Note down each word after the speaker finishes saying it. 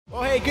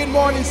Well, hey, good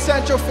morning,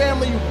 Central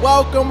family.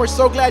 Welcome. We're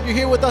so glad you're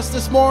here with us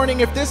this morning.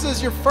 If this is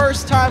your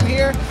first time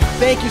here,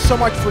 thank you so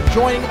much for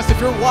joining us.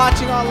 If you're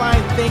watching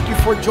online, thank you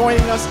for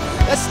joining us.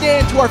 Let's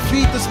stand to our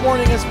feet this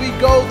morning as we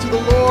go to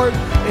the Lord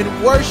in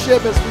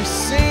worship, as we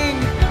sing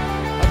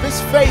of His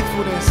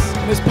faithfulness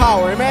and His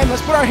power. Amen.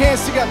 Let's put our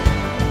hands together.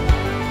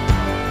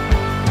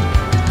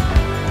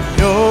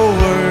 Your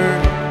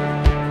word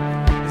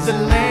is a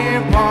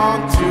lamp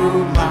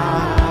unto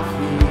my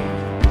feet.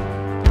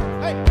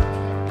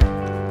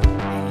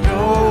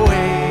 Your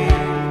way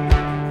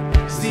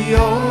is the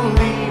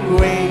only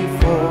way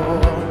for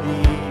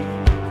me.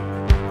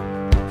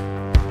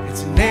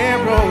 It's a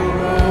narrow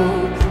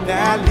road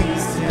that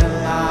leads to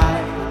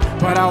life,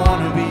 but I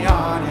want to be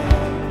on it.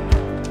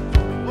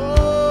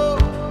 Oh,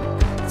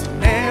 it's a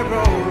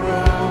narrow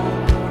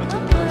road, but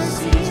your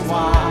mercy's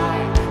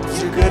wide,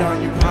 'cause you're good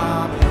on your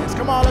promise.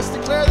 Come on, let's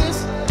declare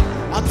this.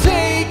 I'll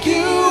take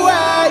you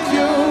at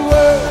your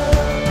word.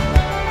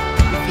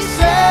 If you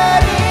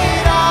said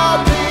it,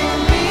 I'll be.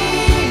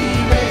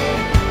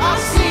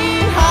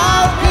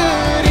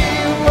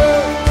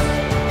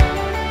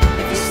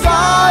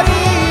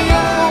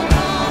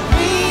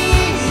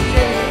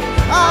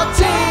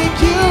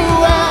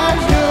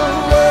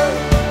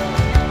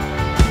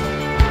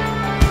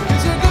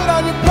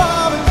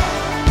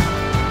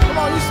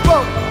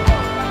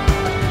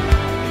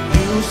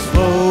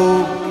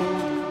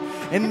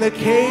 And the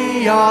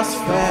chaos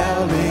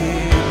fell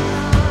in.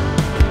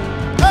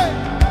 Hey!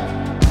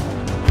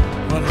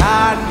 But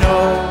I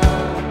know,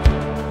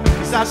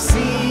 'cause I've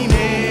seen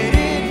it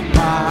in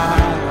my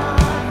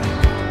life.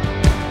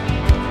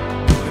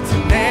 It's a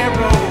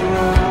narrow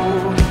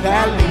road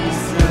that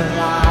leads to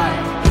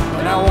life,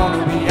 but I want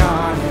to be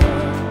on it.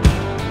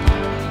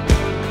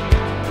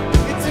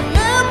 It's a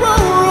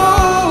narrow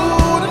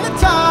road and the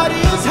tide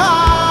is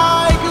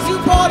high, 'cause you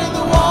parted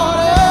the water.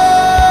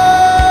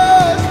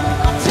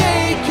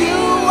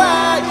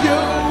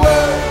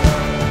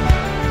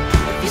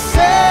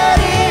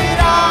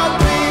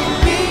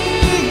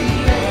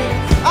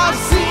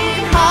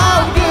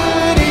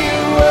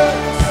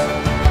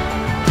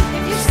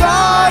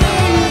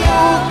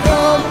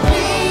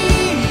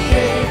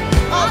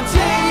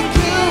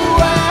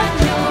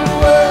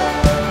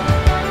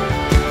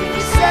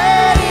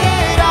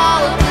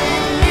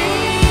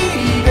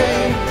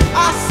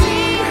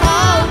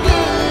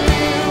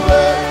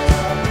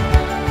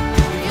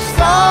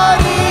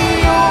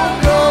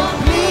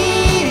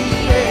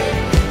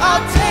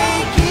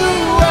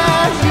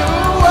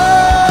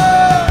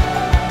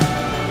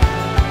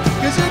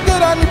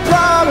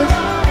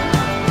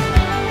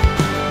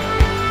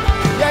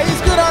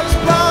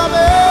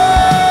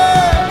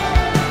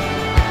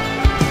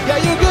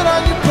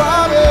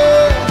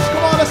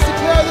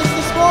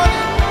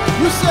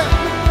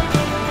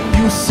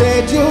 You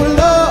said your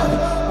love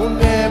will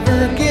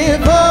never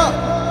give up.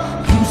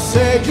 You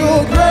said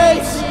your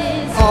grace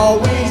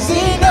always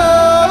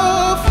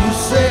enough. You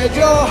said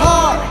your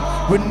heart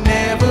would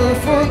never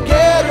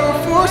forget or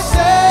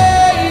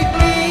forsake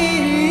me.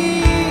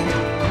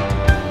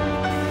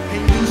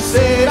 And you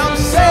said I'm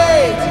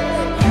saved.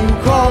 You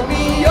called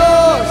me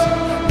yours.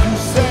 You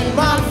said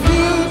my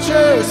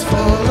future's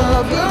full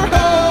of your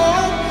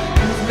hope.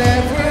 You've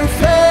never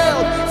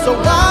failed, so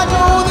I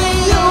know that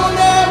you'll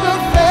never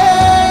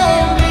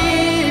fail me.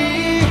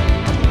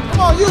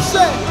 Come on, you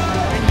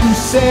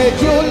said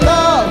your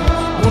love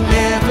will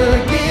never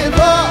give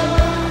up.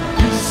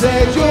 You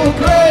said your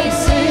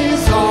grace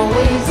is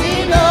always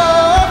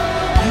enough.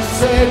 You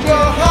said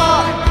your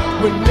heart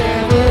would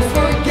never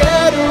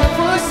forget or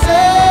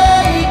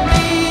forsake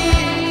me.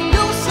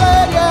 You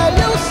said, yeah,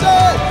 you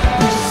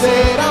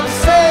said I'm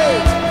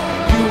saved.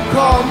 You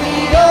call me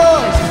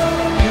yours.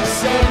 You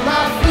said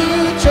my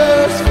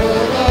future's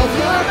full of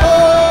your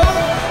hope.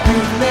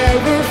 You've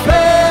never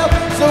failed,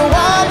 so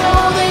I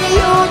know that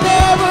you'll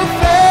never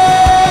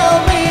fail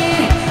me.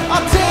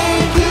 I'll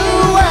take you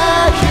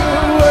at your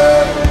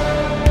word.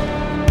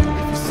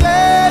 If you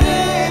said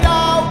it,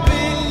 I'll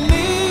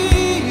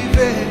believe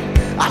it.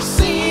 I've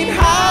seen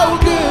how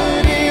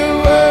good it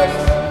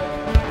works.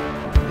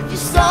 If you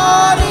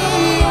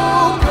started,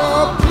 you'll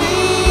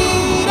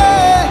complete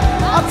it.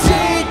 I'll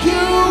take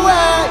you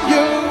at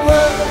your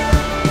word.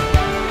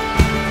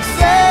 If you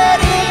said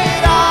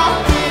it, I'll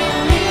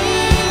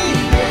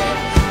believe it.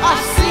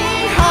 I've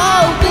seen how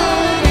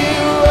good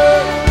it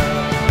works.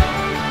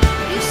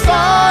 If you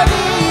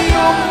started,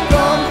 you'll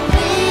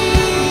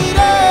complete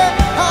it.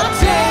 I'll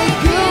take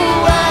you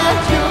at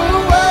your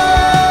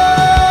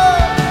word.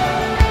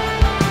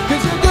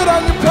 'Cause you're good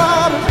on your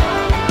promise.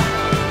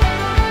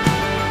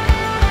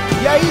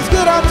 Yeah, He's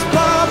good on His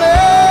promise.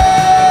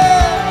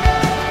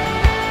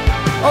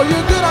 Oh,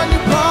 you're good on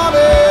your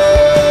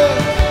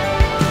promise.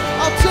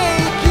 I'll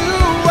take you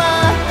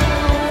at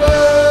your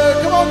word.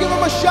 Come on, give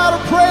Him a shout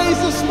of praise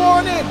this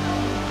morning.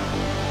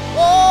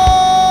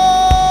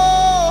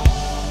 Oh!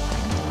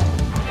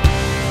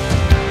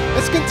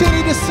 Let's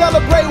continue to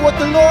celebrate what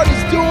the Lord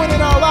is doing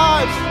in our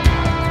lives.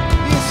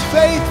 He is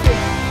faithful.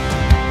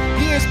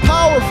 He is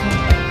powerful.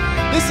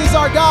 This is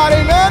our God,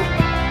 amen?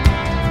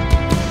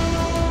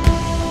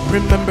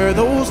 Remember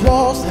those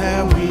walls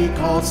that we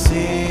called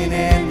sin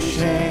and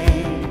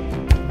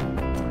shame.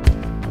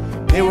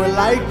 They were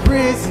like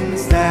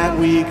prisons that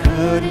we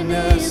couldn't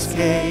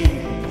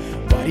escape.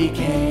 But he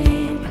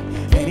came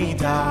and he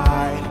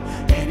died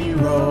and he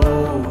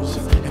rose,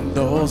 and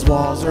those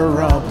walls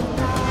are up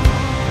now.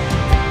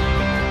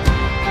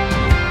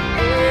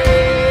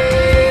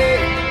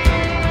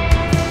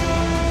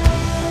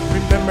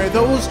 Remember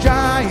those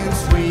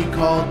giants we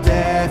called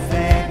death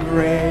and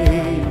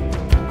grave.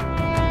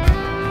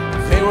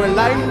 They were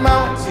like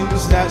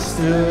mountains that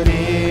stood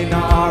in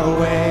our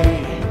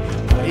way.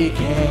 But he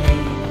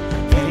came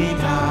and he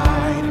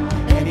died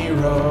and he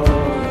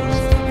rose,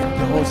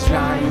 and those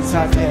giants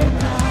are dead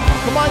now.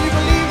 Come on, you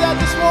believe that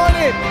this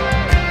morning?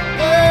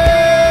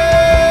 Hey!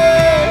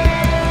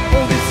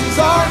 Oh, this is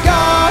our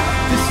God,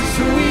 this is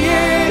who he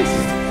is.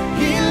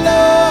 He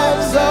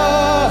loves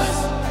us,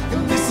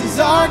 and this is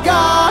our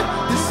God,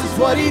 this is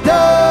what he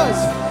does.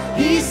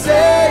 He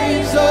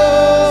saves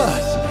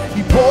us.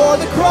 He bore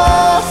the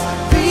cross,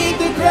 beat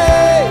the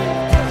grave,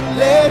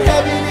 let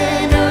heaven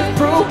and earth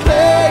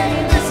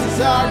proclaim. This is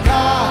our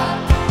God,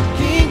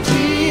 King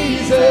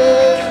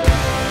Jesus.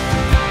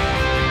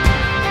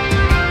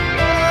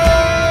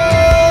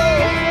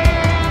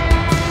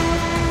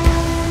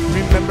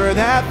 Remember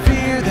that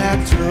fear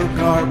that took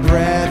our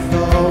breath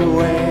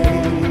away.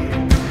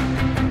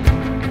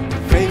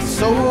 Faith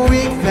so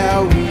weak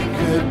that we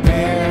could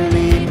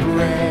barely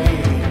pray.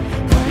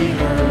 But he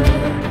heard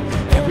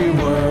every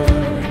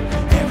word,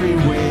 every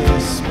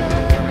whisper.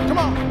 Come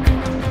on.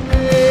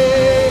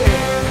 Hey.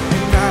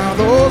 And now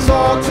those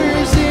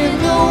altars in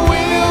the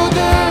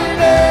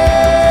wilderness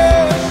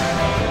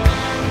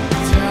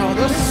tell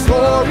the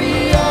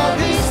story of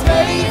his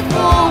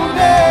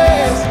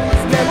faithfulness.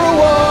 Never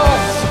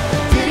was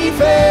did he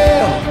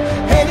fail,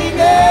 and he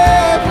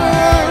never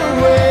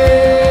will.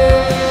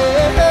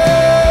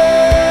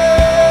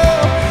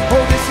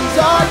 Oh, this is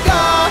our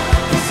God,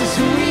 this is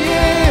who he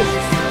is.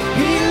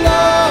 He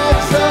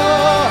loves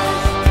us.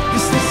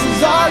 This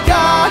is our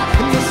God,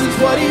 and this is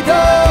what he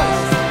does.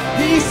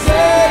 He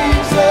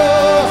saves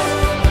us.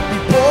 He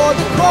bore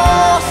the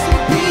cross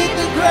and beat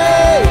the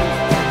grave.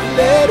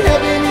 Let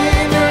heaven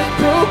and earth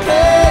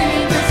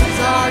proclaim. This is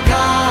our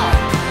God,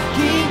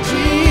 King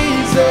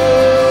Jesus.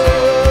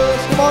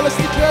 Come on, let's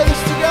declare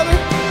this together.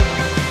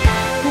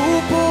 Who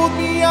pulled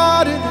me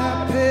out of that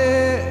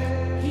pit?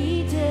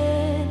 He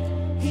did,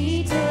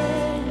 he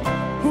did.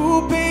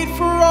 Who paid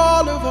for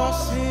all of our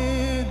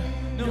sin?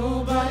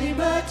 Nobody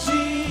but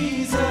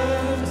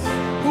Jesus.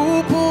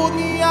 Who pulled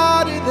me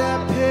out of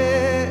that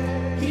pit?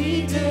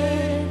 He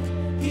did,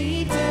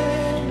 he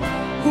did.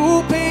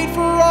 Who paid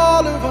for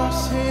all of our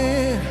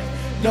sin?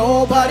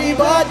 Nobody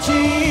but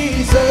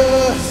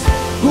Jesus.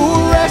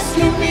 Who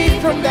rescued me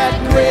from that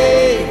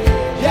grave?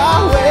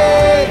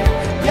 Yahweh,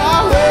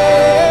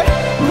 Yahweh.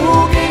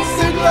 Who gets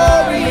the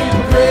glory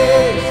and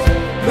praise?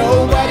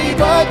 Nobody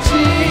but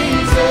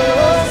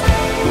Jesus.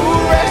 Who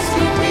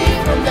rescued me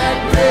from that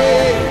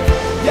grave?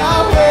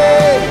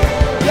 Yahweh,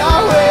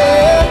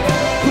 Yahweh.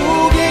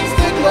 Who gets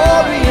the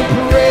glory and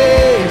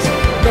praise?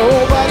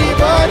 Nobody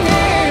but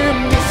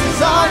him. This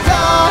is our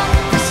God,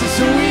 this is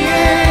who he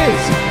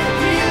is.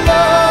 He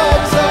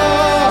loves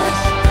us.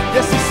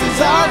 Yes, this is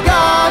our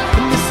God,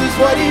 and this is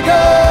what he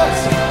does.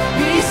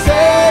 He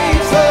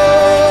saves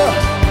us.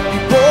 He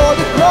bore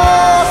the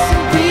cross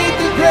and beat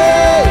the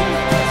grave.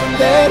 So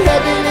let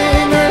heaven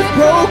and earth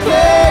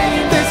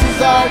proclaim. This is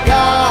our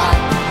God,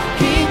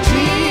 King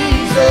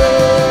Jesus.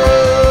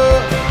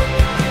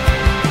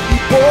 He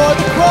bore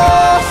the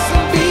cross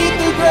and beat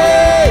the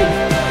grave.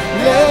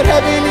 Let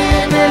heaven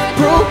and earth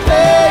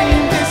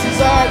proclaim. This is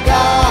our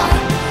God,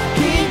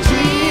 King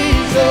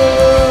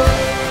Jesus.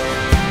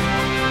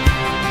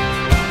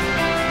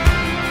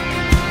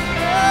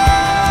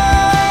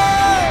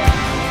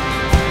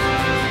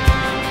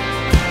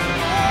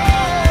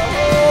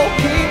 Oh,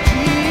 King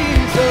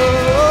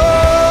Jesus.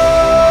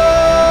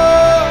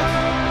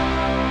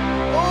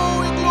 Oh,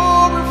 we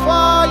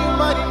glorify your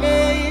mighty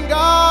name,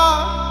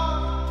 God.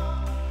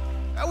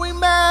 And we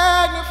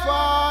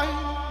magnify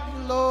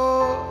you,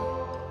 Lord.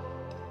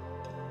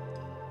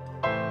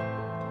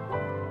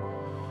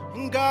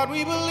 And God,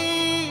 we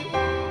believe.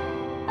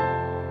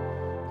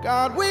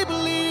 God, we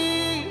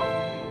believe.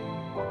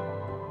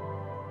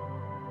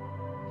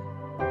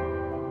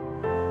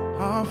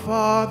 Our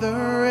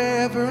Father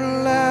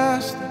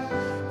everlasting,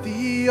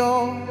 the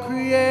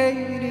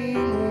all-creating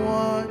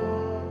one,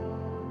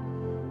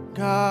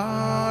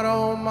 God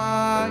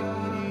Almighty.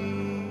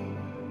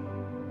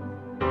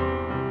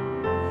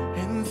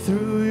 And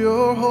through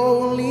your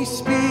Holy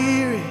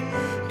Spirit,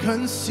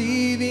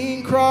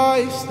 conceiving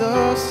Christ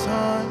the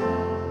Son,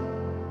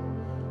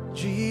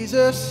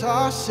 Jesus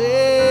our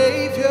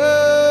Savior.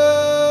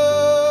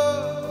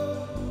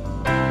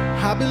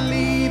 I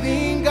believe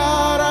in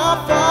God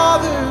our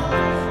Father,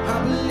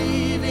 I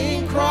believe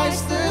in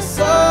Christ the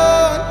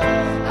Son,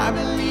 I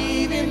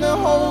believe in the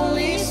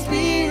Holy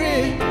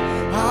Spirit.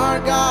 Our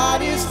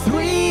God is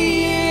 3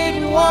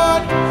 in 1.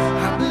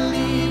 I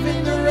believe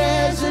in the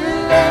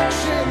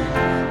resurrection,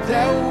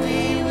 that we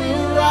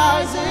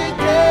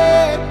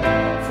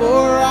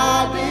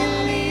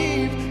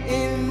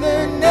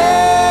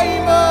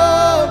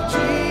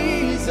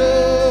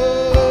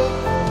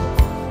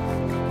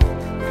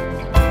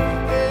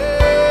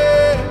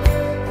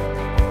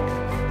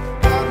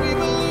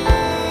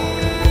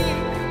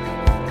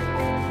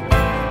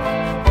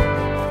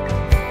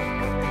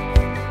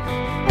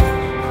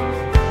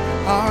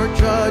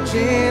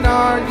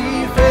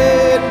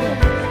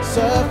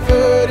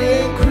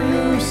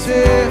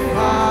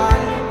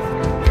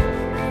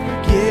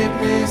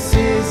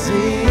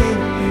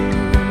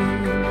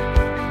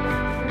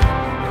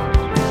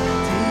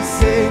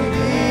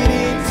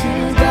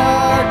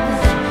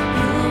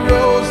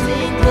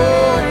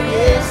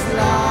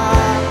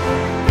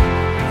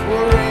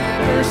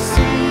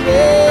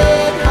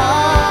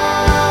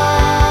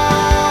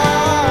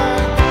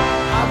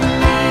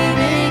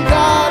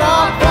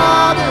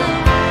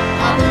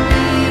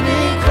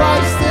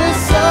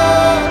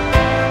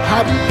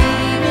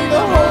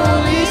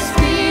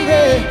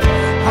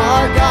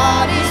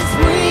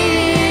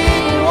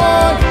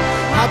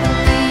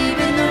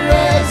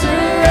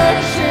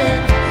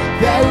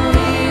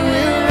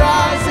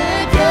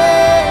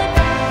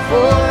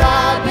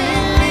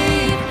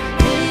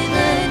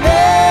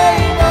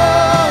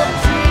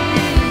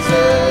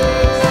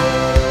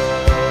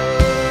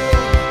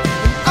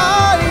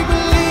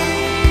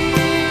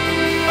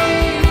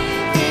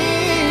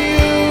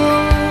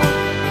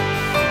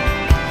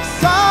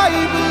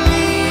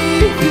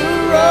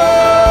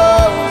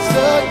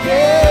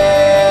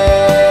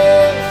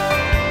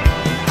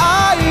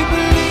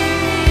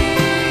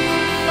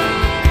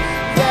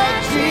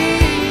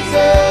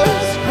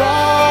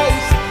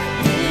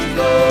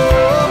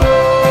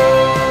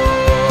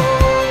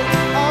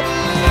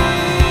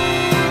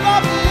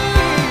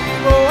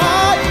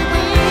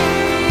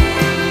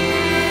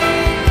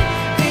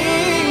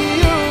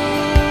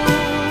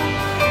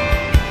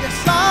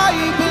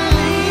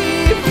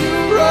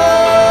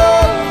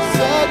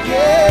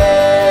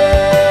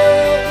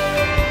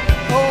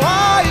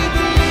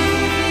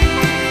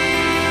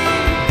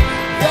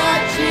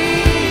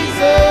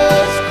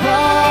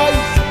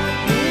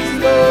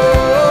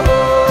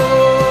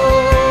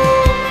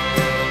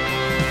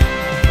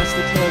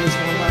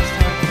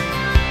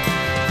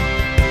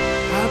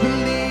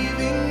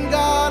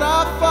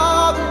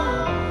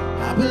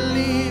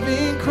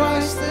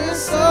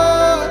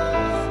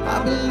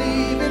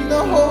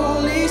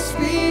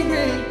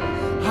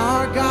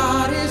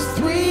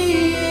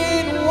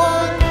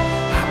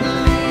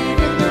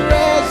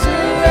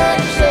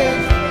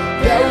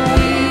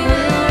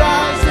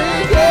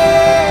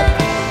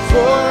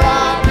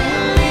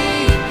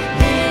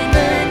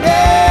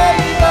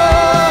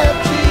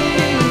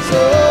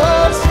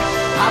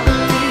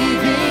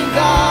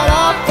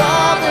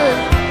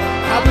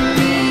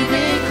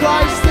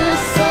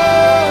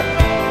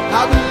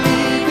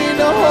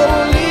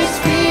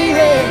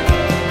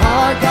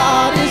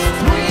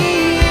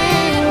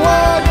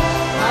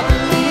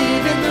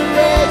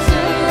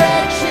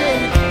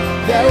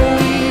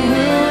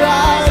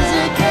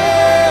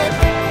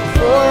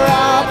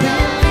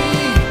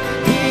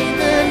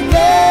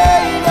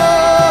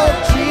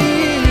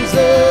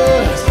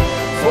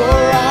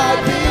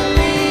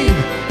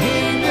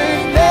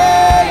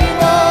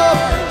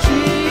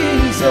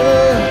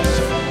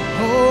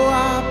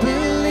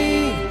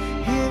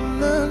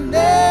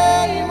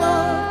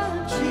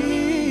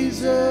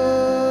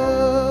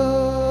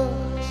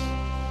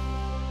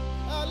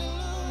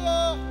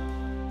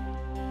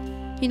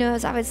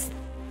as I was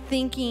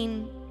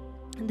thinking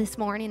this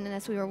morning and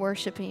as we were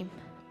worshiping,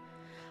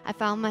 I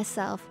found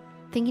myself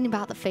thinking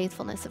about the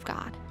faithfulness of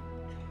God.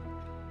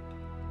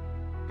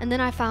 And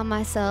then I found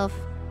myself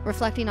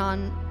reflecting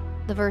on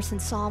the verse in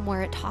Psalm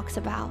where it talks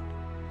about,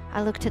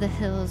 I look to the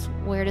hills,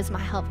 where does my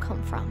help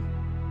come from?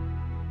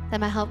 That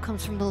my help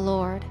comes from the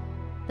Lord,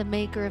 the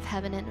maker of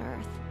heaven and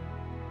earth.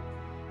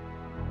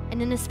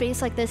 And in a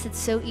space like this, it's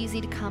so easy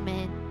to come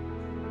in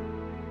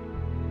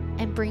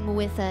and bring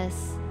with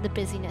us the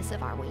busyness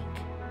of our week.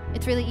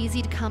 It's really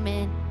easy to come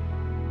in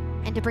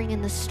and to bring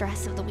in the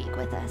stress of the week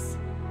with us.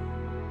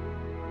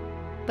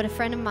 But a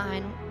friend of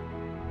mine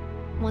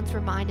once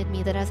reminded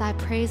me that as I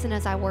praise and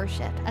as I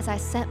worship, as I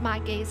set my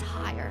gaze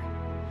higher,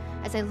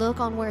 as I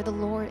look on where the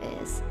Lord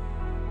is,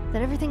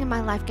 that everything in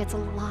my life gets a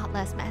lot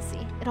less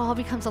messy. It all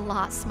becomes a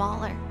lot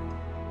smaller.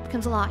 It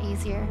becomes a lot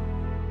easier.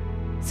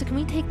 So can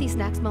we take these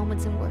next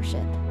moments in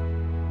worship?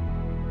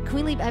 Can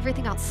we leave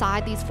everything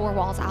outside these four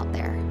walls out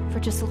there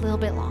for just a little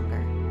bit longer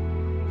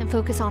and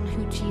focus on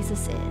who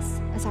Jesus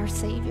is as our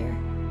Savior,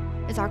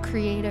 as our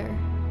Creator,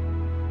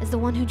 as the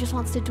one who just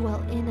wants to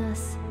dwell in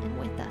us and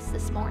with us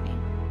this morning?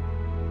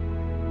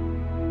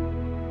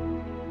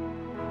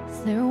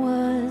 There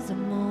was a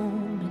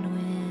moment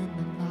when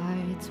the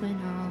lights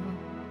went out,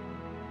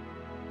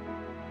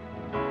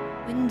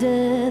 when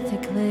death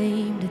had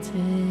claimed its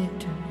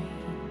victory.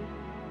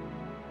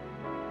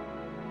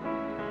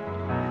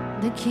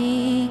 The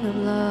King of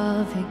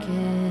love had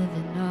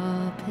given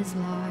up his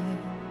life.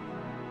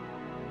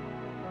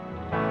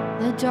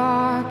 The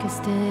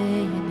darkest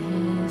day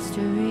in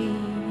history.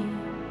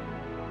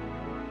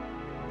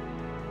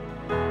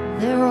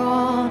 There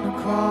on a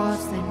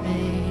cross they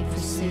made for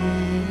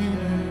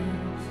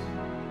sinners.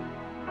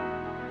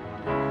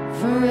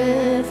 For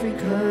every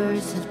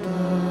curse his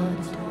blood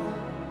is poured.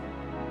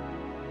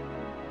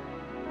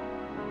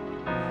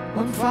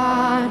 One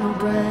final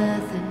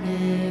breath and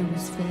it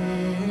was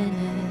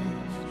finished.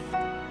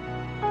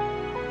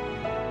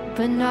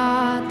 But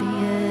not the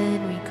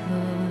end we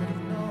could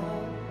have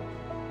known.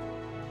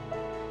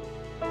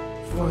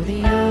 For the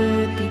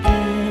earth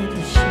began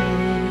to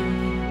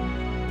shake,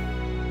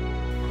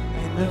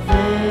 and the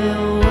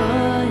veil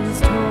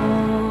was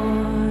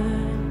torn.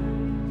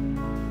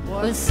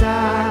 What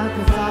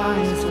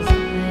sacrifice was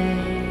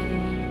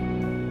made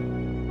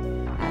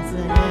as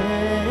the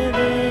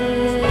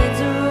heavens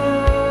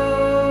roared,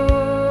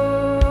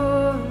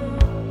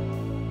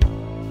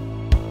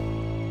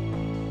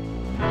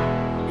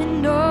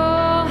 and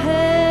all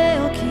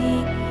hail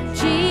King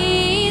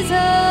Jesus,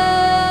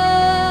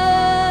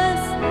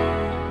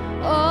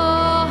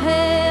 all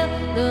hail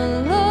the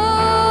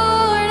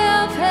Lord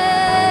of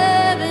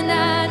heaven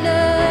and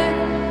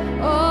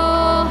earth,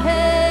 all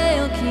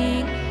hail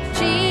King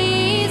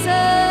Jesus.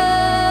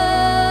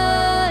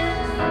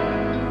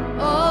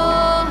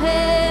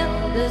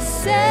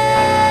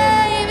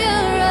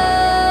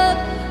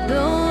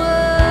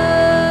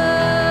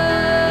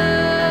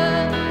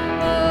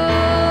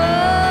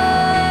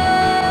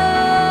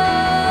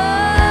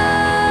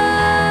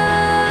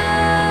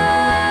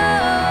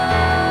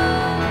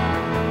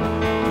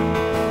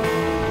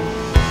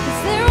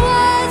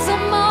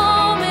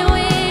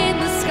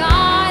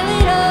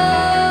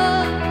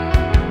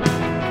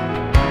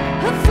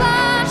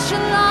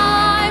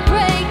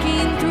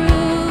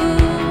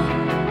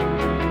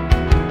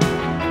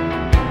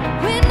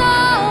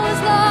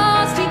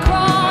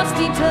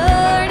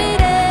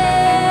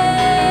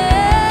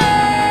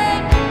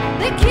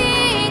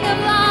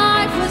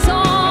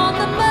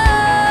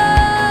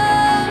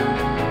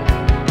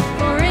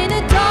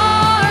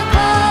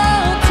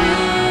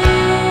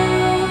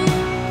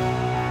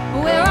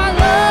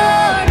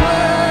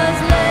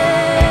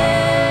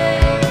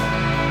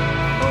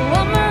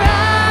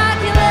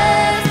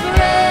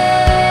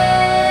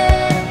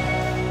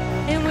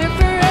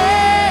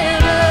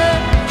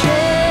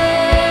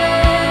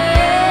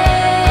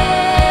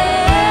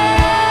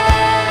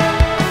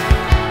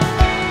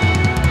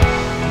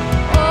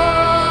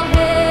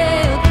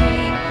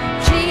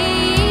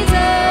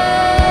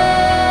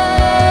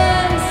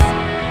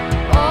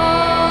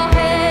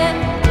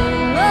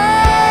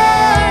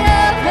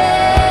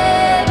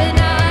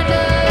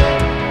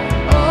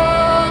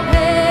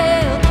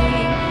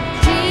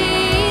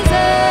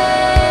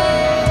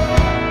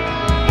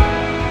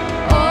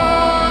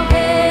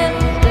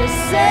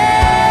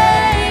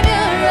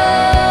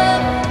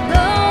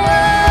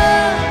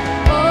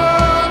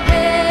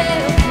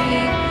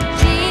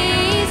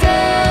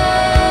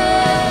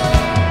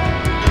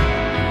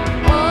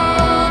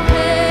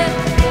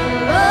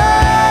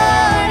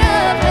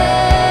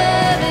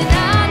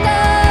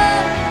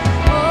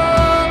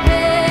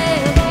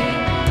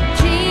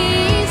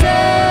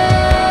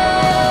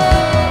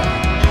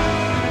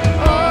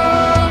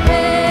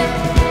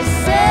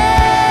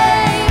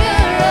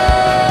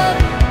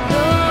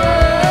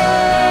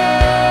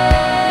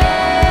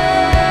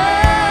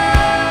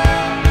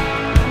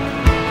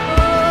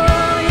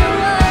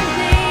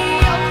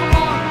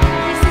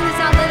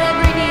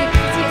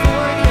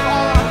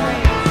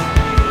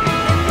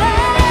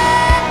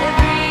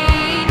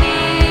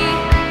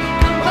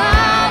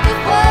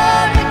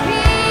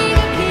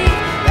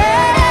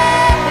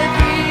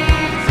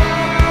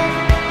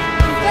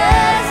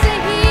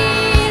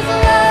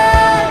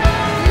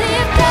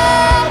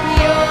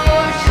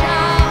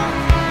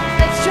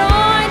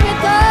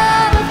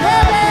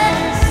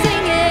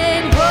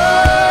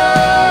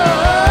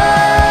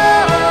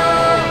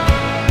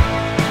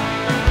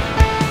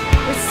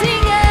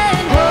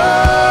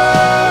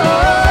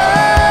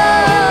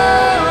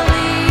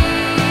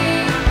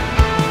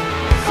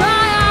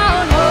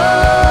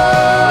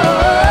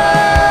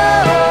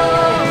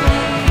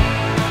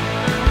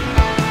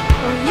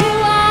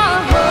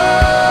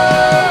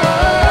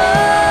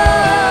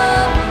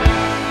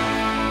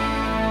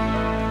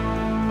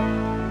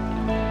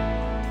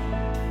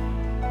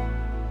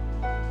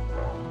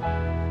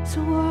 So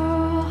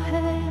all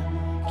hail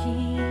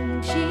King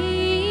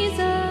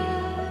Jesus.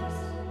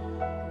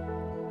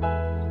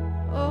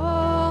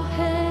 All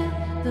hail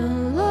the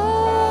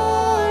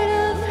Lord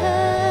of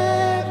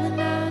heaven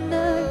and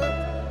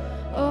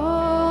earth.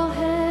 All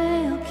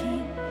hail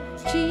King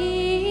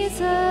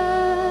Jesus.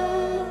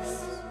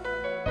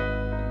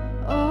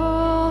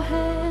 All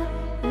hail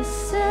the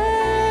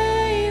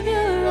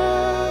Savior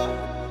of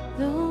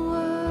the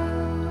world.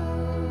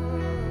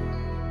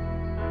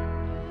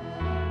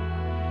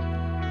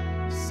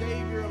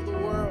 Savior of the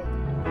world.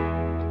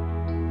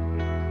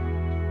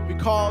 We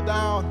call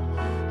down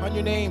on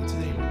your name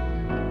today.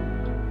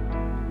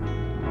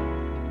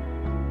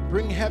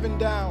 Bring heaven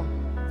down.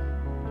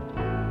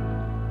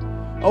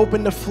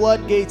 Open the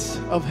floodgates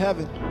of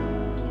heaven.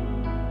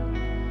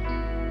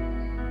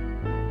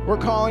 We're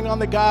calling on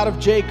the God of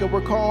Jacob.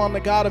 We're calling on the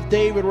God of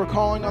David. We're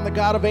calling on the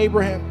God of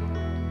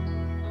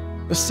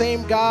Abraham. The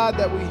same God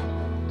that we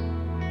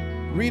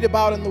read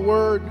about in the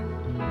Word.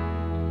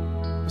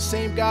 The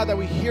same God that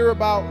we hear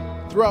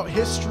about throughout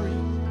history.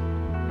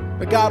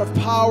 A God of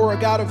power, a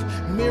God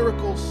of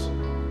miracles.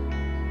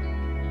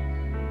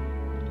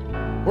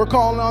 We're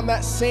calling on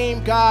that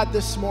same God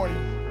this morning.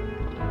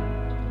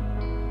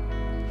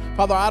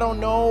 Father, I don't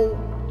know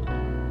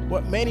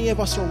what many of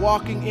us are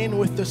walking in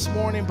with this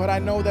morning, but I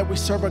know that we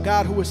serve a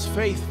God who is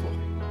faithful.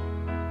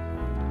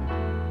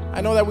 I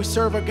know that we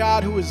serve a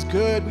God who is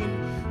good.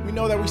 We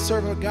know that we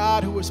serve a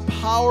God who is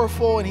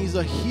powerful, and He's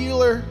a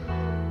healer.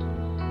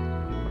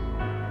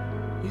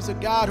 He's a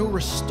God who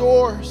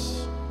restores.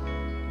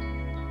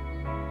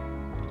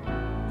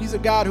 He's a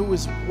God who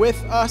is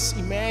with us,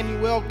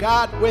 Emmanuel,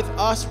 God with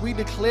us. We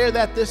declare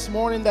that this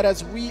morning, that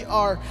as we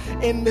are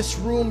in this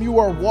room, you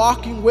are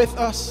walking with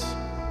us,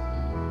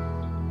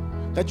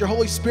 that your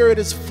Holy Spirit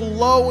is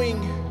flowing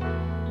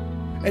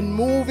and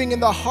moving in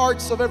the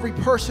hearts of every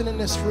person in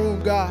this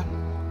room, God.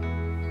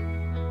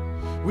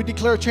 We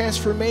declare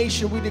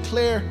transformation. We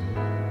declare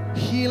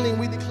healing.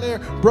 We declare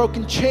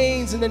broken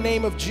chains in the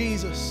name of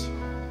Jesus.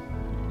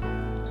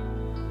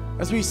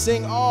 As we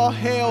sing, all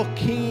hail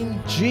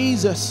King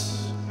Jesus,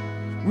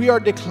 we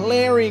are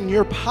declaring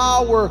your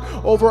power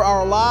over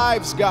our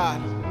lives, God.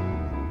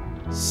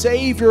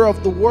 Savior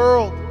of the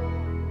world.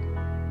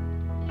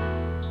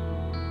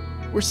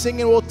 We're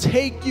singing, we'll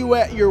take you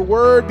at your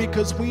word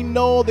because we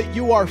know that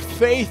you are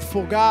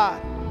faithful,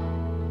 God.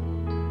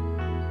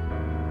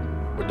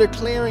 We're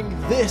declaring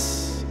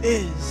this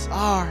is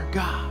our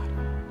God.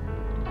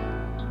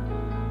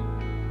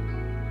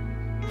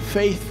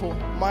 Faithful,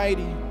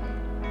 mighty,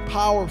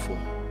 powerful.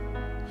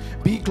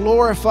 Be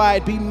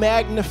glorified, be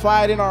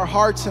magnified in our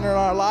hearts and in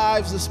our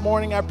lives this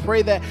morning. I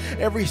pray that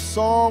every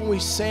song we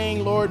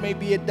sing, Lord, may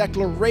be a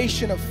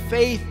declaration of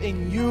faith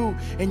in you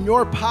and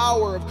your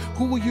power of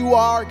who you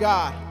are,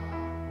 God.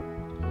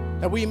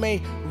 That we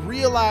may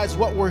realize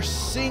what we're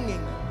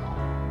singing,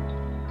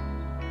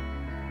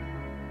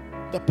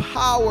 the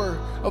power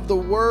of the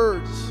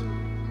words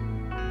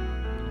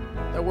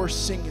that we're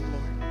singing, Lord.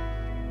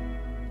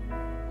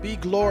 Be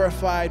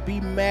glorified, be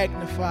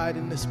magnified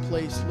in this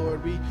place,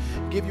 Lord. We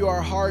give you our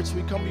hearts.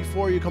 We come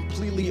before you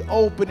completely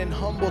open and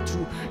humble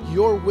to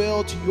your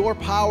will, to your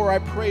power. I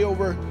pray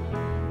over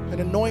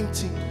an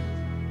anointing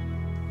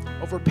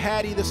over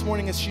Patty this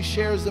morning as she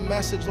shares the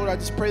message. Lord, I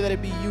just pray that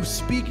it be you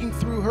speaking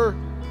through her.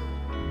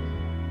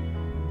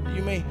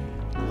 You may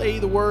lay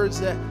the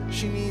words that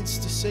she needs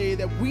to say,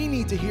 that we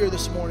need to hear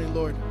this morning,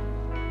 Lord.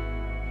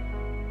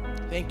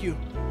 Thank you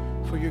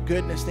for your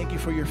goodness. Thank you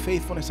for your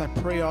faithfulness. I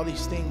pray all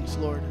these things,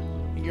 Lord,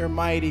 in your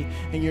mighty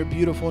and your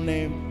beautiful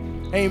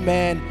name.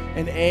 Amen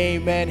and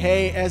amen.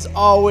 Hey, as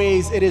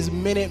always, it is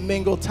Minute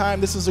Mingle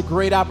time. This is a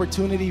great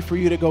opportunity for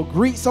you to go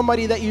greet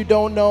somebody that you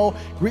don't know,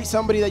 greet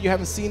somebody that you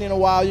haven't seen in a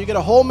while. You get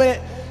a whole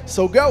minute,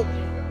 so go.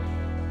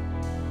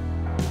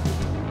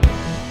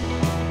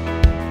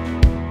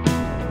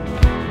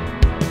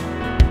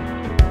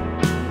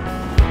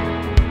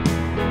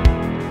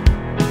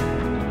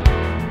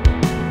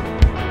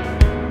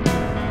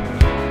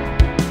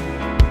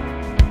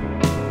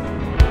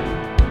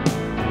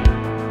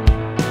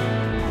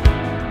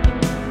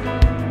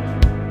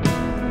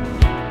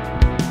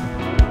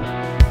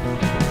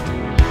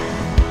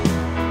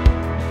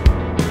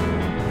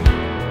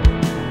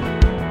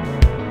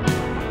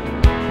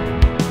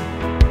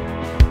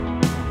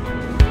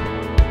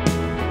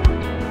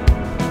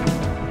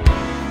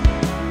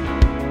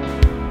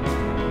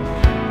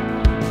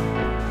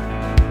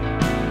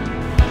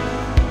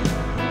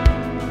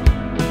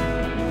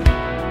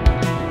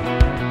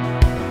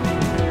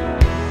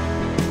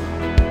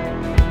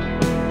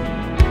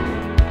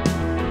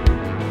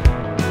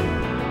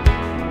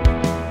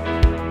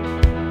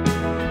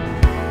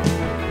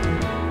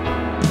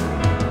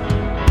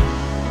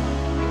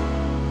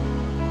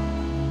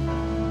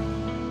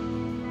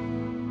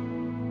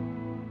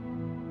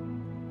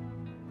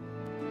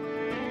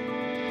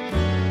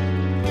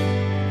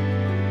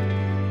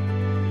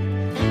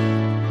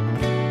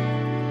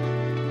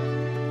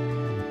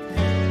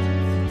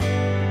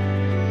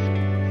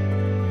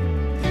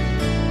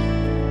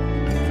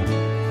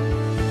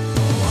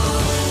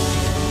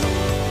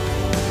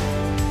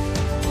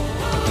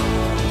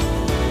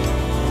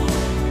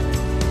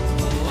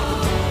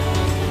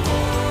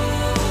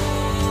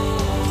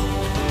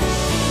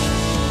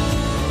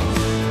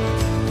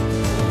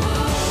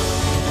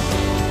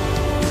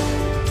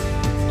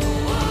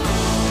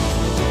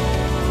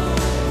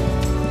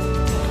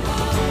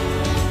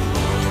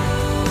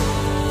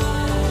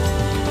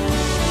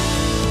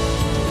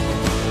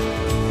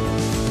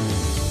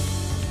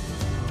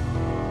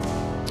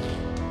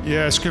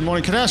 Yes, good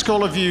morning. Can I ask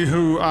all of you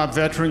who are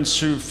veterans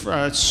who've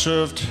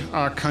served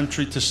our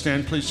country to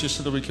stand, please, just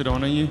so that we could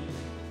honor you?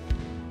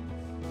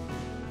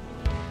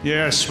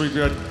 Yes, we've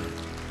got.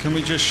 Can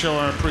we just show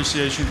our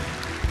appreciation?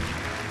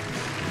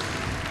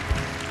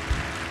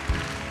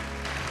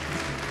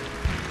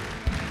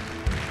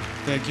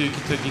 Thank you. You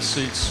can take your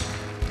seats.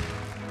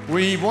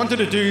 We wanted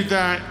to do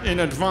that in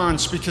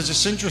advance because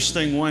it's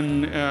interesting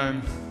when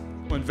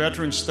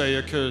Veterans Day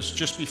occurs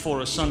just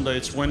before a Sunday,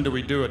 it's when do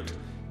we do it?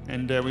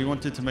 And we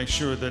wanted to make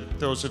sure that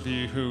those of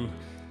you who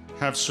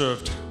have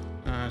served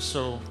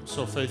so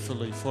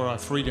faithfully for our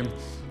freedom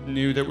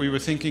knew that we were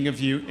thinking of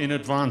you in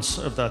advance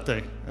of that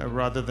day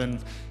rather than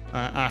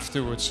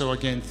afterwards. So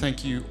again,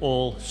 thank you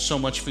all so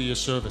much for your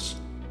service.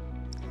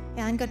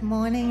 Yeah, and good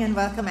morning and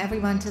welcome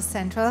everyone to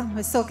Central.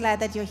 We're so glad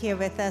that you're here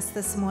with us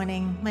this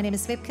morning. My name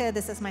is Wipke,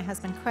 this is my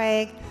husband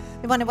Craig.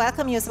 We want to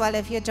welcome you as well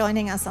if you're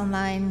joining us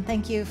online.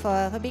 Thank you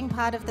for being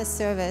part of this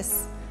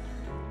service.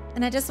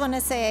 And I just want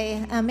to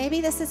say,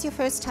 maybe this is your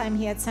first time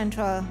here at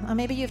Central, or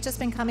maybe you've just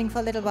been coming for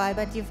a little while,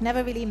 but you've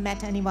never really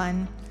met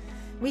anyone.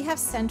 We have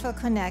Central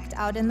Connect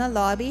out in the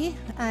lobby,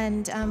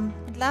 and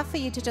I'd love for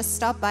you to just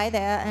stop by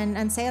there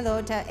and say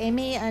hello to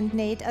Amy and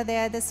Nate are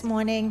there this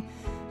morning.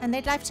 And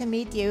they'd like to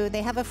meet you.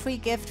 They have a free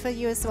gift for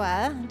you as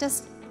well.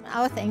 Just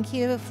our thank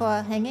you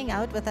for hanging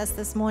out with us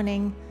this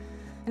morning.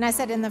 And I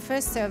said in the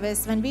first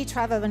service, when we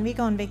travel, when we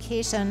go on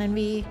vacation and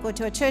we go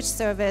to a church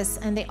service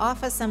and they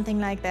offer something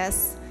like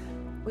this,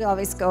 we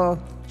always go.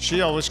 She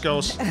always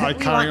goes. I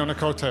carry on her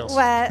coattails.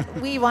 Well,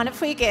 we want a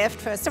free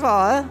gift, first of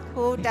all.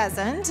 Who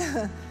doesn't?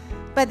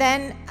 But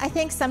then I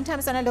think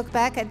sometimes when I look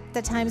back at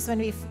the times when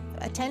we've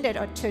attended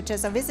our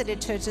churches or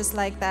visited churches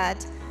like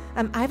that,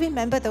 I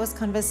remember those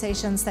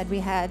conversations that we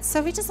had.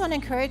 So we just want to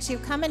encourage you,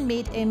 come and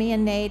meet Amy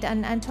and Nate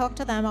and talk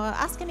to them or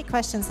ask any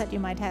questions that you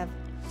might have.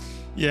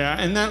 Yeah,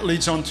 and that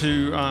leads on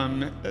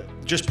to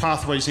just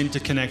pathways into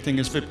connecting,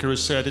 as Vipka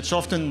has said. It's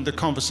often the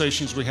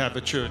conversations we have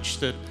at church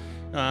that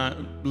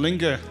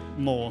linger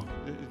more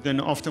than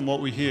often what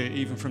we hear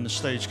even from the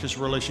stage, because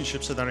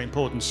relationships are that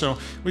important. So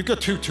we've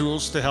got two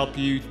tools to help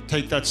you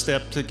take that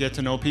step to get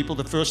to know people.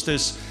 The first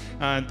is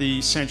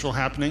the Central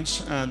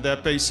Happenings.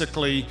 That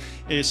basically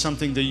is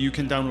something that you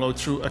can download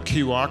through a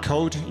QR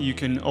code. You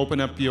can open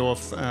up your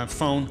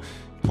phone,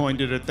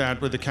 point it at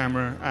that with the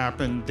camera app,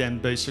 and then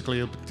basically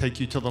it'll take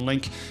you to the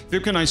link.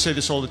 Vipka and I say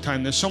this all the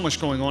time, there's so much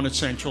going on at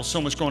Central,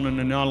 so much going on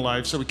in our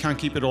lives, so we can't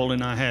keep it all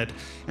in our head.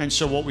 And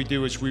so what we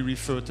do is we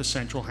refer to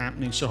Central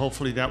Happening, so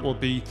hopefully that will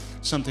be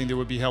something that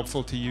would be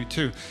helpful to you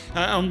too.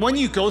 And when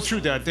you go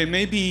through that, there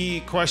may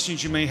be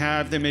questions you may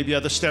have, there may be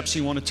other steps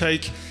you want to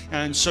take,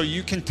 and so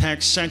you can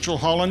text Central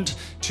Holland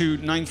to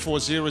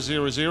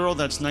 94000,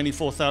 that's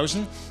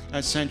 94,000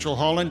 at Central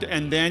Holland,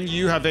 and then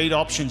you have 8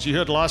 options. You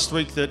heard last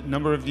week that a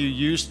number of you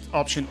used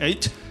option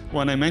 8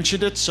 when I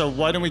mentioned it, so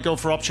why don't we go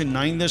for option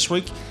 9 this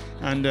week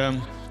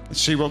and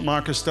see what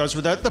Marcus does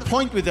with that. The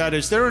point with that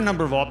is there are a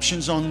number of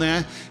options on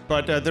there,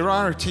 but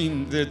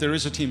there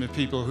is a team of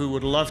people who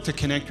would love to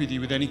connect with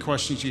you with any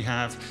questions you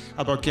have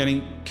about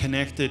getting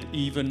connected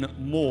even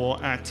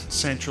more at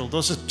Central.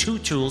 Those are 2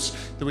 tools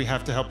that we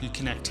have to help you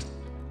connect.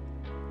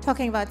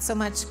 Talking about so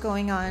much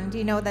going on, do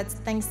you know that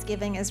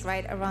Thanksgiving is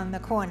right around the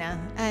corner?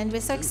 And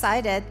we're so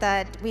excited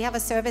that we have a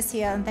service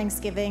here on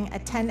Thanksgiving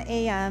at 10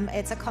 a.m.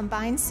 It's a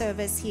combined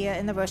service here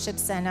in the worship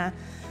center.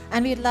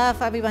 And we'd love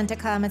for everyone to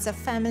come. It's a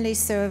family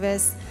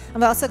service.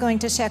 And we're also going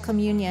to share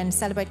communion,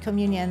 celebrate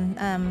communion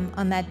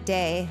on that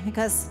day,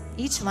 because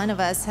each one of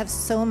us have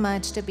so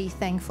much to be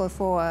thankful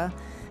for.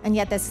 And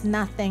yet there's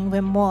nothing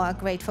we're more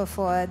grateful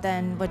for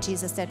than what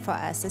Jesus did for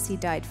us as he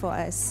died for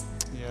us.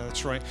 Yeah,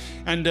 that's right.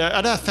 And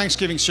at our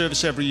Thanksgiving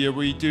service every year,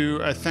 we do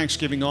a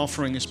Thanksgiving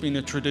offering. It's been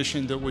a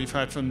tradition that we've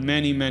had for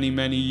many, many,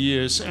 many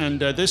years.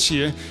 And this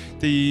year,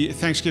 the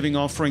Thanksgiving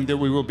offering that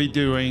we will be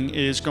doing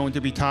is going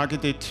to be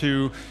targeted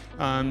to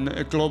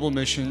global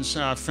missions,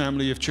 our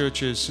family of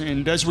churches.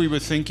 And as we were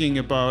thinking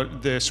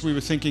about this, we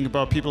were thinking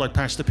about people like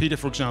Pastor Peter,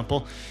 for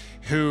example,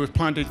 who have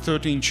planted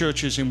 13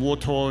 churches in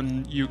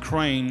war-torn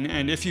Ukraine.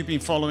 And if you've been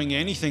following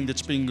anything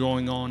that's been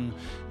going on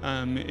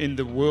in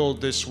the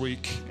world this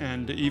week,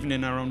 and even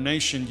in our own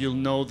nation, you'll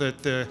know that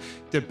the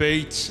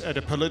debate at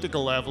a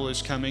political level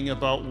is coming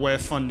about where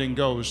funding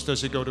goes.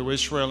 Does it go to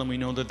Israel? And we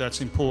know that that's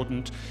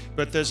important.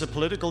 But there's a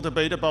political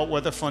debate about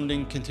whether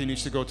funding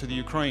continues to go to the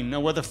Ukraine.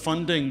 Now, whether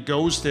funding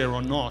goes there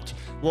or not,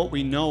 what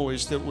we know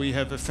is that we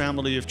have a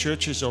family of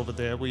churches over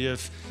there. We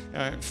have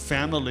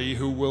family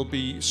who will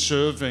be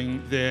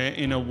serving there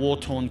in a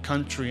war-torn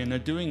country, and they're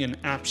doing an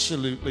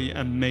absolutely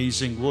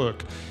amazing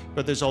work.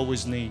 But there's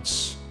always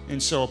needs.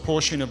 And so a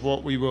portion of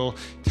what we will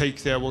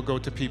take there will go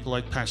to people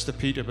like Pastor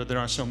Peter, but there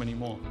are so many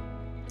more.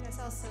 There's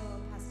also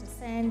Pastor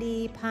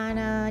Sandy,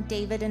 Pana,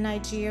 David in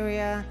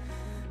Nigeria.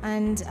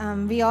 And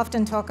we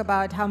often talk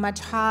about how much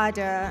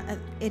harder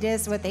it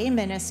is where they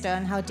minister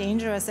and how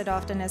dangerous it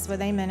often is where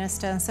they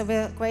minister. So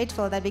we're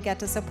grateful that we get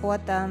to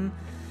support them.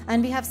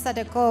 And we have set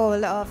a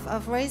goal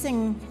of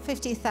raising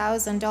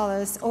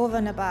 $50,000 over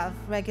and above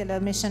regular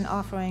mission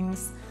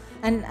offerings.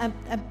 And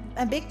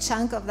a big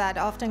chunk of that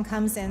often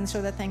comes in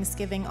through the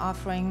Thanksgiving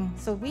offering.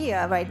 So we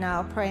are right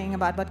now praying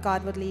about what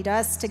God would lead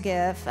us to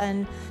give.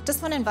 And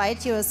just want to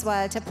invite you as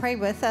well to pray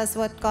with us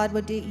what God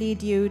would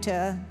lead you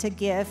to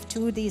give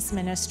to these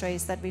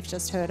ministries that we've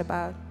just heard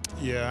about.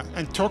 Yeah,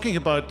 and talking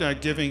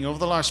about giving, over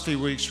the last few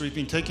weeks, we've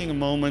been taking a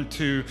moment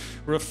to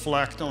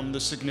reflect on the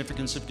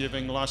significance of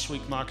giving. Last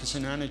week, Marcus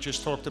and Anna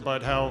just talked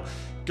about how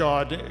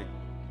God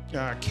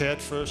cared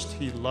first,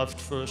 He loved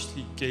first,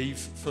 He gave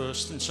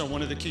first. And so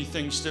one of the key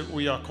things that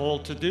we are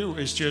called to do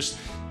is just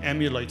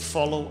emulate,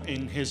 follow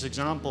in His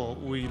example.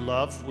 We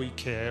love, we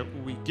care,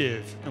 we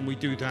give, and we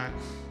do that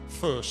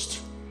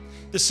first.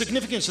 The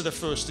significance of the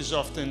first is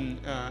often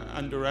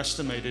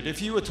underestimated. If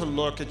you were to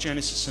look at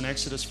Genesis and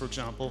Exodus, for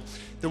example,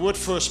 the word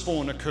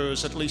firstborn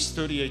occurs at least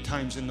 38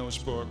 times in those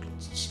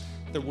books.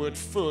 The word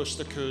first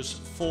occurs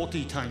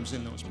 40 times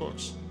in those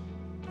books.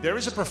 There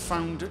is a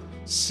profound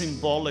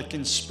symbolic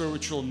and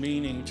spiritual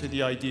meaning to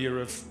the idea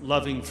of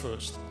loving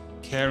first,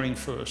 caring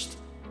first,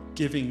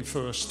 giving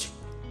first.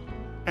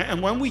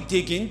 And when we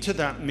dig into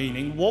that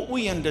meaning, what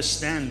we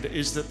understand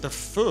is that the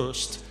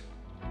first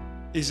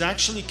is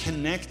actually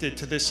connected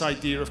to this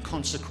idea of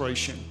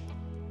consecration.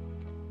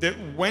 That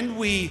when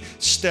we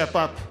step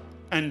up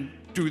and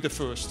do the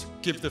first,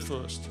 give the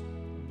first,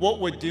 what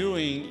we're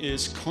doing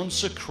is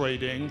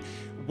consecrating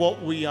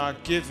what we are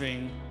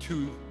giving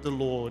to the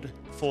Lord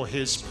for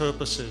His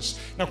purposes.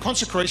 Now,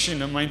 consecration,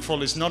 I'm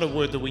mindful, is not a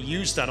word that we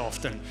use that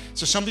often.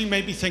 So somebody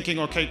may be thinking,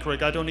 okay,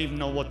 Craig, I don't even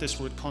know what this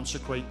word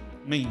consecrate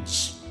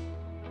means.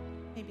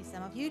 Maybe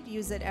some of you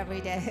use it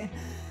every day.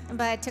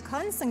 But to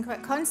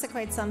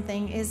consecrate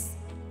something is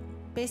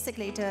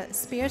basically to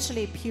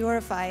spiritually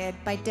purify it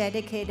by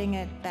dedicating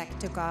it back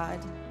to God.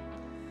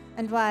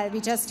 And while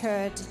we just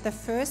heard the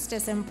first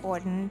is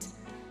important,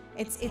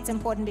 it's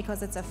important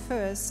because it's a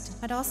first,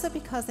 but also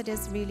because it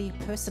is really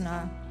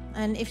personal.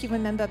 And if you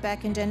remember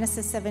back in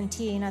Genesis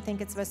 17, I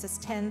think it's verses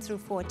 10 through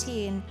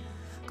 14,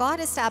 God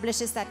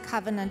establishes that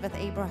covenant with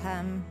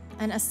Abraham,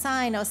 and a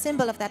sign or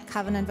symbol of that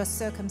covenant was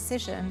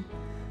circumcision.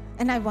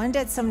 And I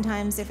wondered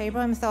sometimes if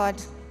Abraham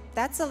thought,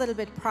 that's a little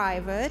bit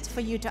private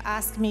for you to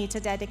ask me to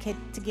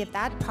give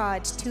that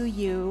part to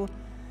you.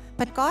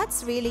 But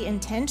God's really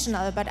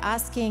intentional about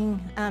asking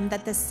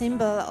that the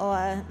symbol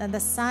or the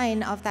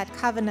sign of that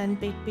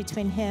covenant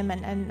between Him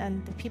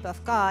and the people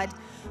of God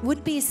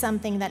would be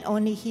something that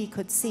only He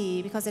could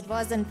see, because it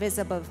wasn't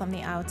visible from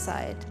the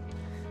outside.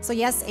 So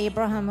yes,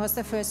 Abraham was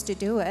the first to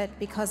do it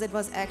because it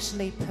was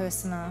actually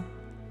personal.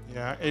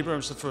 Yeah,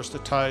 Abraham's the first to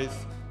tithe.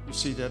 You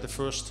see there the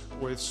first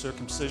with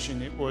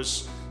circumcision. It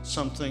was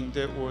something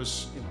that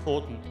was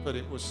important, but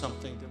it was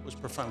something that was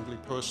profoundly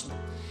personal.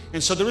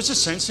 And so there is a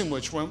sense in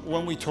which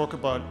when we talk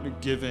about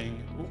giving,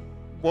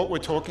 what we're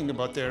talking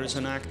about there is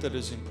an act that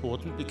is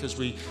important because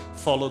we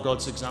follow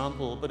God's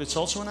example, but it's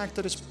also an act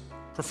that is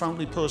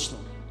profoundly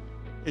personal.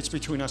 It's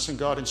between us and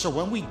God. And so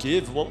when we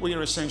give, what we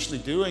are essentially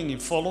doing in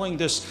following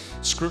this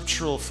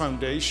scriptural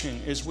foundation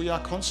is we are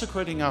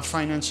consecrating our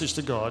finances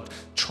to God,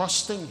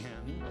 trusting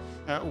Him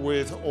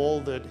with all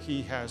that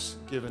He has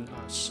given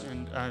us.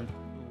 And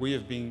we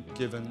have been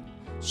given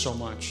so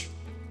much.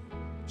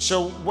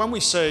 So when we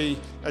say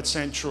at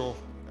Central,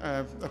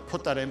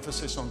 put that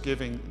emphasis on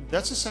giving,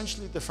 that's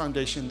essentially the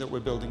foundation that we're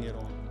building it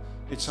on.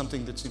 It's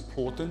something that's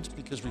important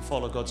because we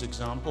follow God's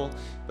example,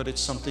 but it's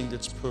something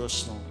that's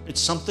personal. It's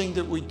something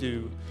that we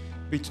do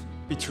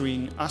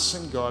between us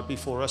and God,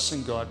 before us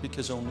and God,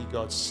 because only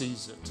God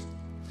sees it.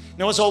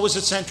 Now, as always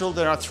at Central,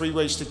 there are 3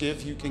 ways to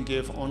give. You can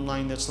give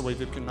online. That's the way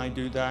Vipka and I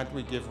do that.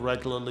 We give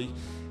regularly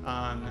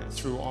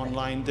through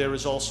online. There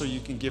is also, you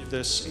can give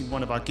this in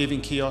one of our giving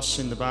kiosks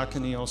in the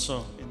balcony,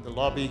 also in the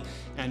lobby,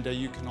 and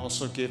you can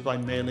also give by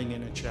mailing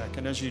in a check.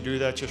 And as you do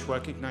that, just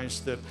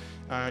recognize that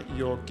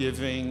your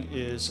giving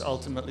is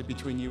ultimately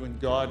between you and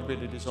God, but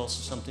it is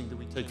also something that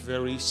we take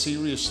very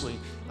seriously,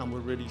 and we're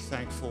really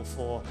thankful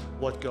for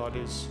what God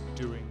is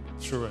doing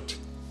through it.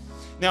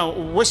 Now,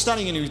 we're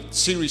starting a new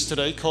series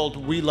today called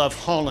We Love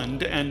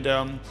Holland,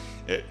 and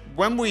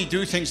when we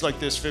do things like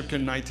this, Vipka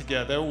and I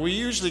together, we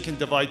usually can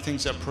divide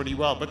things up pretty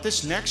well. But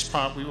this next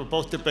part, we were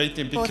both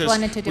debating because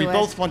we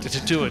both wanted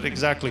to do it,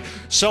 exactly.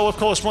 So, of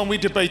course, when we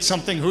debate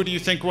something, who do you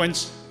think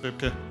wins?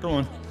 Vipka, go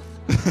on.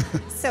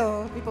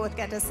 So we both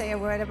get to say a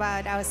word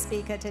about our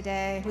speaker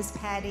today, who's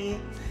Patty.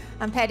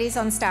 Patty's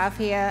on staff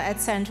here at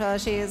Central.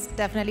 She is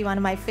definitely one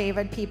of my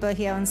favorite people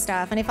here on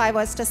staff. And if I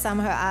was to sum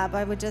her up,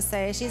 I would just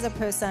say she's a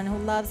person who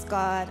loves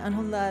God and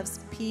who loves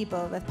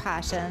people with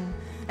passion.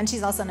 And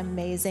she's also an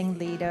amazing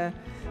leader.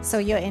 So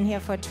you're in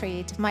here for a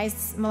treat.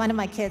 One of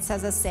my kids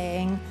has a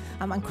saying,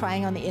 I'm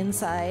crying on the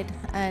inside.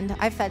 And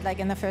I felt like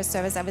in the first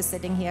service I was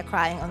sitting here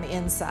crying on the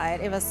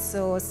inside. It was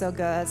so, so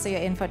good. So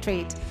you're in for a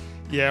treat.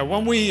 Yeah,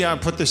 when we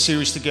put this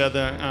series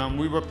together,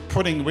 we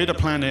had a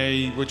plan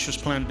A, which was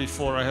planned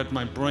before I had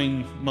my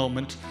brain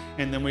moment,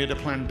 and then we had a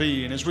plan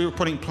B. And as we were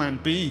putting plan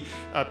B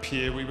up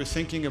here, we were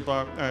thinking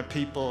about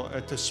people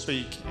to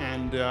speak,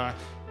 and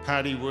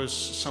Patty was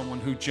someone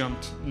who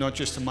jumped not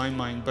just to my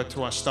mind, but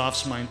to our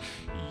staff's mind.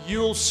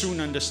 You'll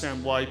soon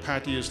understand why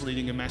Patty is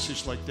leading a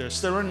message like this.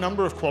 There are a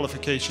number of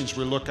qualifications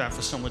we look at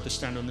for someone to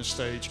stand on the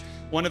stage.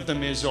 One of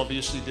them is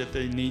obviously that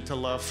they need to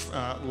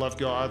love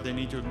God. They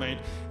need to have made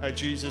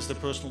Jesus the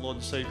personal Lord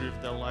and Savior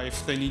of their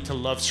life. They need to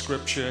love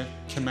Scripture,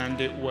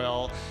 command it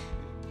well,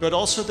 but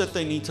also that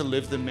they need to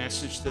live the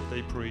message that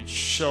they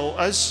preach. So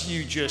as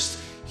you just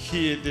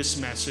hear this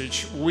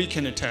message, we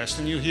can attest,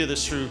 and you hear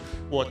this through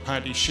what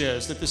Patty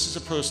shares, that this is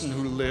a person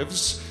who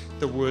lives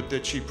the word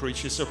that she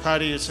preaches. So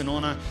Patty, it's an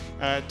honor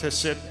to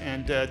sit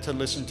and to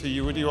listen to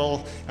you. Would you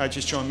all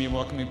just join me in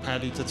welcoming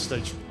Patty to the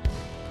stage?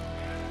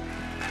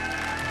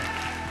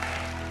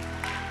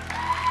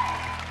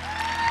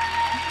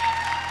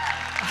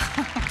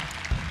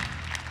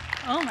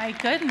 Oh my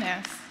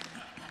goodness.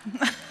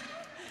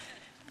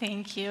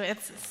 Thank you.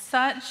 It's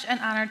such an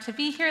honor to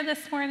be here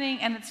this morning,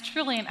 and it's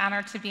truly an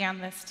honor to be on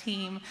this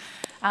team.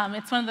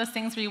 It's one of those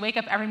things where you wake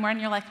up every morning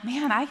and you're like,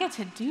 man, I get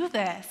to do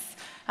this.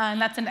 And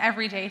that's an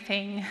everyday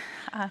thing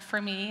for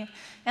me.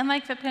 And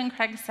like Vipka and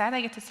Craig said,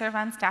 I get to serve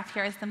on staff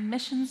here as the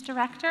missions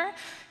director.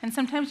 And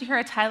sometimes you hear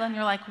a title and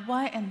you're like,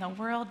 what in the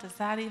world does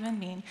that even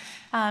mean?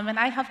 And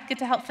I get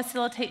to help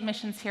facilitate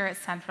missions here at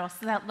Central.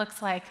 So that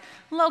looks like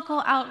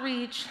local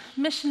outreach,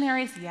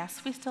 missionaries.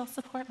 Yes, we still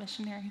support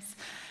missionaries.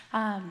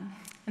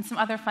 And some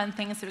other fun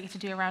things that we get to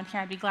do around here.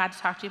 I'd be glad to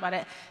talk to you about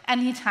it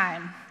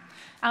anytime.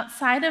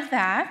 Outside of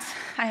that,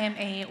 I am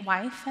a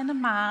wife and a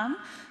mom.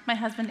 My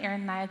husband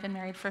Aaron and I have been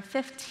married for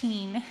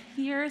 15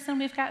 years, and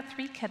we've got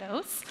 3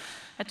 kiddos,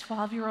 a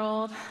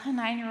 12-year-old, a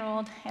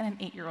 9-year-old, and an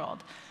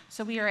 8-year-old.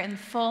 So we are in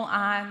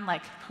full-on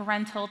like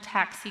parental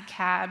taxi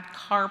cab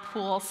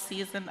carpool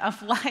season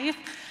of life,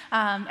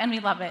 and we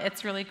love it.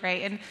 It's really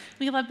great, and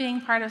we love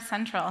being part of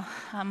Central.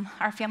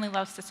 Our family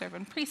loves to serve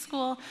in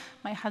preschool.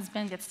 My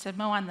husband gets to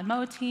mow on the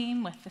mow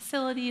team with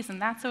facilities,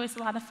 and that's always a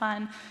lot of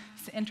fun.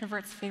 It's the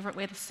introvert's favorite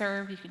way to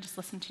serve. You can just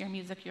listen to your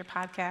music, your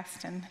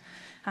podcast, and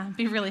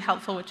be really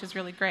helpful, which is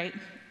really great.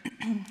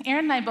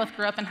 Aaron and I both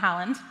grew up in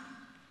Holland.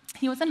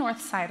 He was a North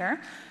Sider.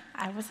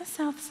 I was a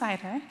South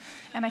Sider,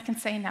 and I can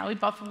say now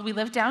we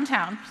live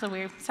downtown, so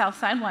we're South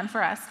Side 1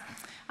 for us.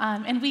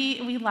 And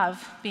we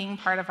love being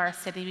part of our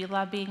city. We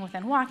love being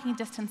within walking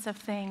distance of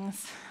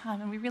things,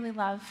 and we really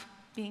love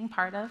being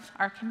part of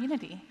our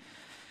community.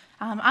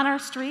 On our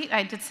street,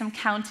 I did some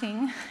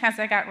counting as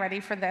I got ready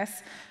for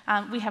this.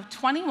 We have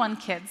 21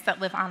 kids that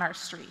live on our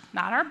street,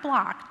 not our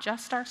block,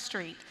 just our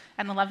street,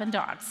 and 11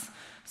 dogs.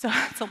 So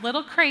it's a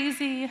little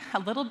crazy, a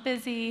little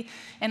busy,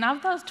 and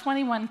of those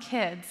 21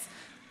 kids,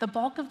 the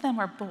bulk of them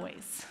are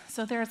boys.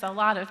 So there's a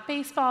lot of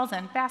baseballs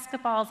and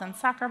basketballs and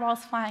soccer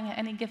balls flying at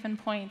any given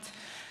point.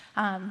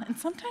 And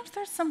sometimes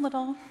there's some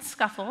little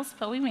scuffles,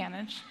 but we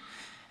manage.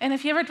 And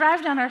if you ever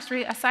drive down our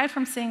street, aside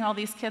from seeing all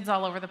these kids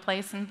all over the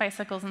place and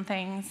bicycles and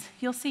things,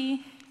 you'll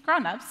see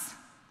grown-ups,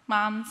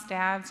 moms,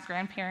 dads,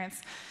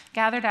 grandparents,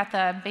 gathered at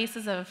the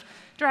bases of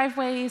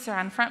driveways or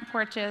on front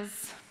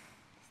porches,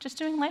 just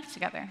doing life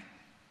together.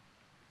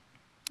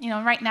 You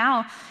know, right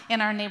now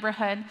in our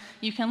neighborhood,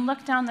 you can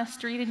look down the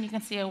street and you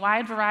can see a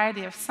wide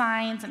variety of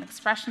signs and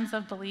expressions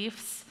of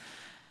beliefs,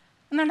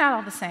 and they're not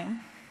all the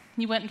same.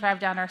 You wouldn't drive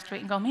down our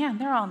street and go, man,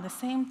 they're all on the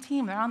same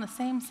team, they're on the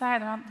same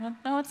side.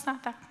 No, it's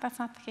not that's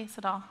not the case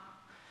at all.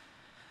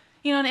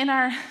 You know, in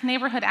our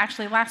neighborhood,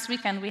 actually, last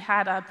weekend, we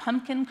had a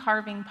pumpkin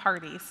carving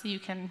party. So you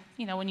can,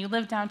 you know, when you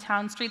live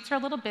downtown, streets are a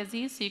little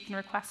busy, so you can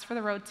request for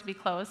the road to be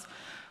closed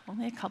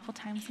only a couple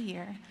times a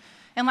year.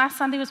 And last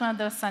Sunday was one of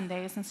those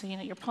Sundays, and so, you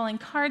know, you're pulling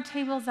card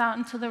tables out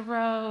into the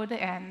road,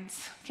 and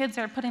kids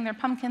are putting their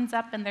pumpkins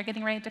up, and they're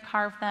getting ready to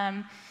carve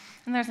them.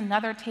 And there's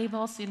another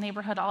table, so the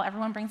neighborhood,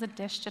 everyone brings a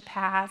dish to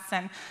pass.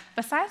 And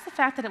besides the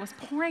fact that it was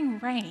pouring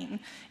rain,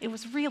 it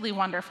was really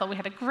wonderful. We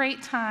had a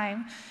great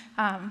time.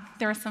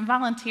 There were some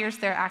volunteers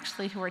there,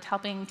 actually, who were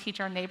helping teach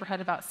our neighborhood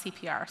about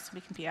CPR, so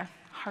we can be a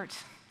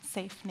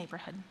heart-safe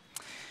neighborhood.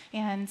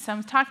 And so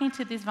I'm talking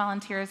to these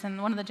volunteers,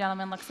 and one of the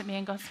gentlemen looks at me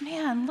and goes,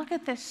 man, look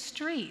at this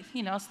street.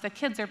 You know, so the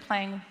kids are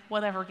playing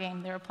whatever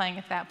game they were playing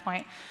at that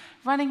point,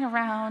 running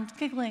around,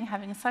 giggling,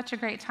 having such a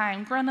great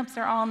time. Grown-ups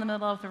are all in the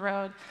middle of the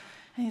road.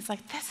 And he's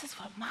like, this is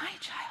what my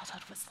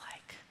childhood was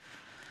like.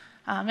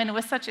 And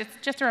it's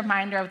just a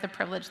reminder of the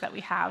privilege that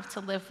we have to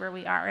live where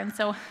we are. And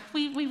so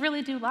we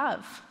really do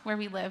love where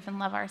we live and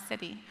love our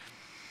city.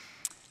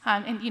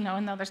 And, you know,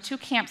 and there's 2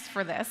 camps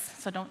for this,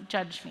 so don't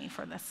judge me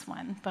for this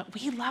one. But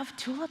we love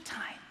tulip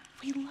time.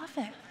 We love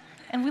it.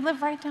 And we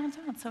live right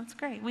downtown, so it's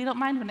great. We don't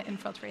mind when it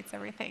infiltrates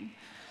everything.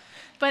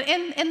 But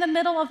in the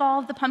middle of all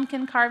of the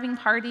pumpkin carving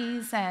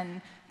parties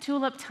and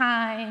tulip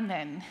time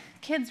and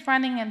kids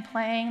running and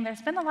playing,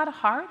 there's been a lot of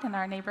heart in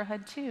our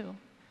neighborhood, too.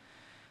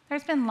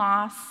 There's been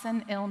loss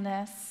and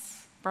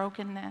illness,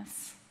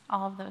 brokenness,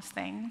 all of those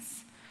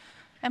things.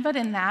 But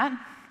in that,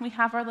 we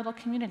have our little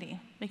community.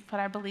 We can put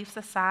our beliefs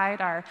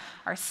aside, our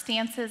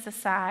stances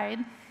aside,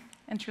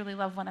 and truly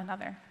love one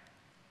another.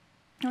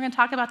 We're going to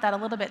talk about that a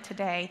little bit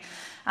today.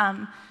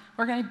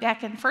 we're going to be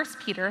back in 1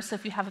 Peter, so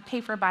if you have a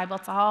paper Bible,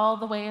 it's all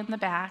the way in the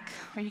back,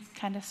 or you can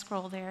kind of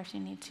scroll there if you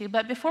need to.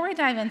 But before we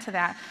dive into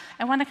that,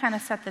 I want to kind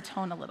of set the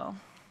tone a little.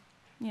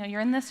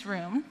 You're in this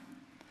room.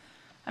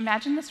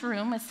 Imagine this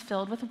room is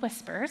filled with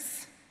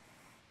whispers.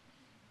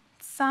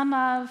 Some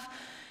of,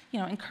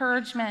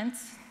 encouragement,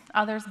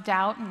 others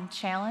doubt and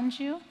challenge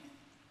you.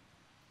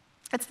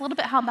 It's a little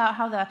bit about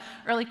how the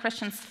early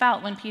Christians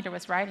felt when Peter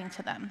was writing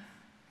to them.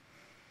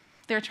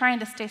 They were trying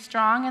to stay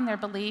strong in their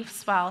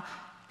beliefs while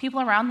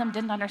people around them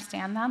didn't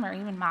understand them or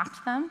even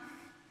mocked them.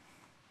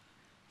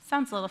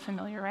 Sounds a little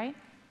familiar, right?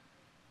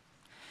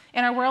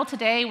 In our world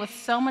today, with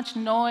so much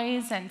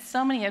noise and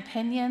so many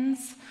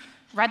opinions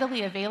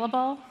readily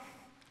available,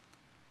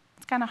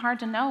 it's kind of hard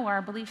to know where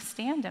our beliefs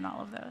stand in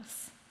all of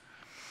those.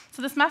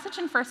 So this message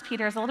in 1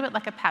 Peter is a little bit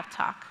like a pep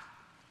talk,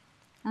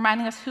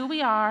 reminding us who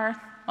we are,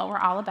 what we're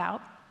all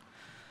about.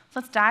 So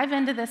let's dive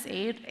into this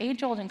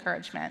age-old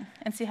encouragement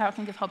and see how it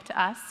can give hope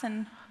to us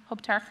and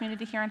hope to our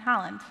community here in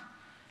Holland.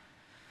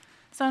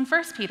 So in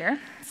 1 Peter,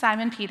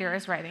 Simon Peter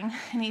is writing,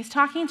 and he's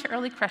talking to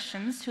early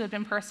Christians who had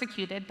been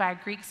persecuted by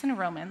Greeks and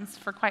Romans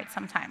for quite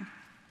some time.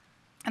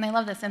 And I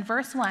love this. In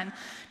verse 1,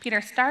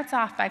 Peter starts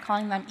off by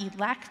calling them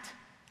elect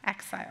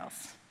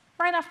exiles,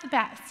 right off the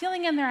bat,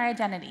 sealing in their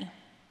identity.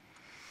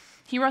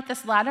 He wrote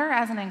this letter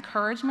as an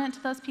encouragement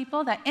to those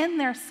people that in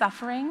their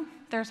suffering,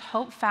 there's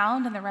hope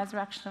found in the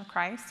resurrection of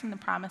Christ and the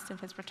promise of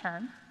his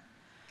return.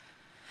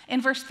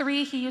 In verse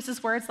 3, he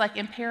uses words like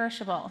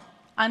imperishable,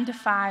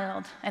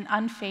 undefiled, and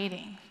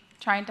unfading,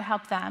 trying to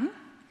help them,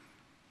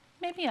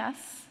 maybe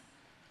us,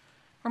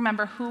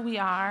 remember who we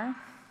are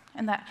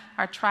and that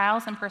our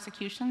trials and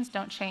persecutions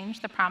don't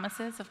change the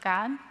promises of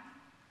God.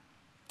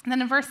 And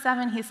then in verse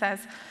 7, he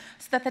says,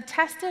 so that the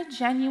tested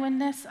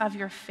genuineness of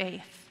your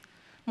faith,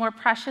 more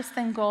precious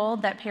than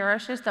gold that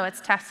perishes though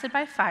it's tested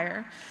by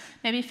fire,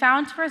 may be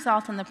found to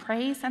result in the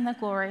praise and the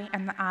glory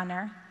and the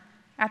honor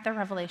at the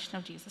revelation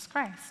of Jesus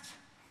Christ.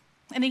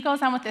 And he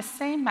goes on with this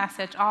same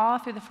message all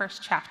through the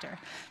first chapter,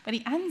 but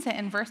he ends it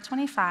in verse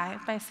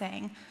 25 by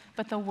saying,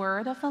 but the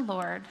word of the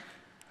Lord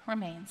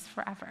remains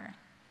forever.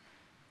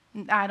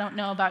 I don't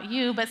know about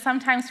you, but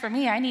sometimes for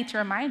me, I need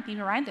to be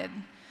reminded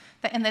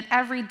that in that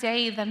every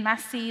day, the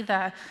messy,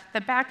 the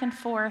back and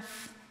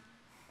forth,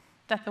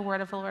 that the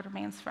word of the Lord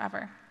remains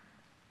forever.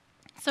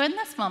 So in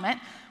this moment,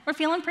 we're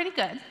feeling pretty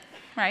good,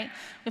 right?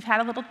 We've had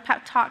a little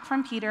pep talk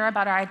from Peter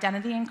about our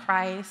identity in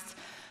Christ,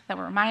 that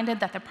we're reminded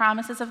that the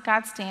promises of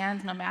God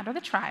stand no matter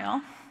the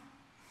trial.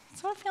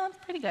 So we're feeling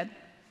pretty good.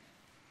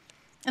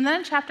 And then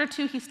in chapter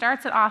 2, he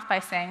starts it off by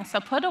saying, so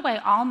put away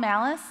all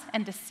malice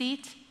and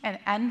deceit and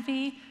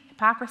envy,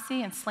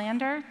 hypocrisy and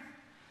slander.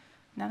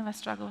 None of us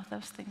struggle with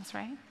those things,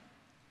 right?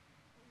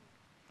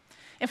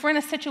 If we're in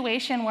a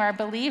situation where our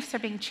beliefs are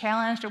being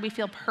challenged or we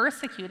feel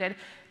persecuted,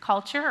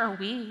 culture or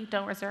we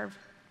don't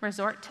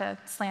resort to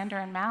slander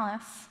and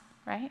malice,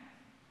 right?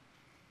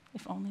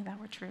 If only that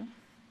were true.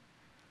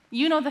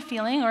 You know the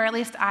feeling, or at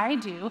least I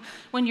do,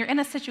 when you're in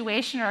a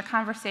situation or a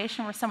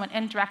conversation where someone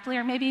indirectly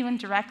or maybe even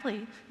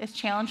directly is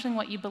challenging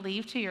what you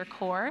believe to your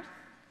core.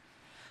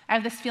 I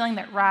have this feeling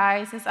that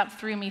rises up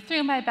through me,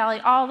 through my belly,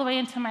 all the way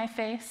into my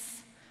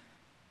face.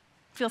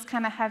 Feels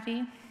kind of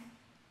heavy.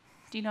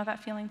 Do you know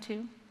that feeling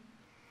too?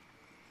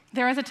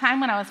 There was a time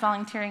when I was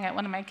volunteering at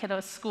one of my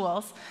kiddos'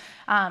 schools.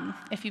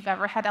 If you've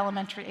ever had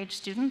elementary age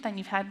students, then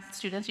you've had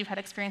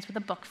experience with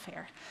a book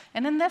fair.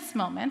 And in this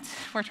moment,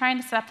 we're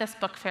trying to set up this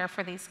book fair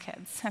for these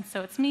kids. And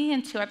so it's me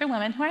and two other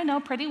women who I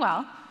know pretty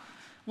well.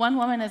 One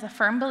woman is a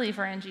firm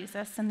believer in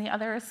Jesus, and the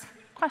other is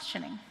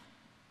questioning.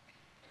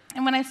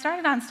 And when I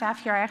started on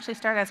staff here, I actually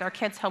started as our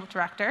Kids Hope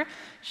Director.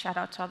 Shout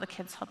out to all the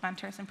Kids Hope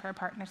mentors and prayer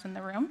partners in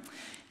the room.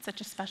 It's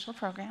such a special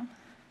program.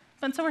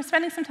 And so we're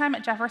spending some time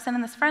at Jefferson,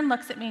 and this friend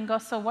looks at me and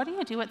goes, so what do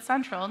you do at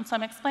Central? And so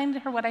I'm explaining to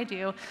her what I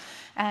do,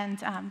 and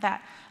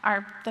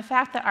the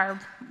fact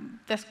that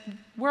this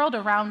world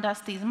around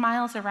us, these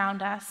miles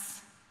around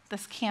us,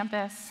 this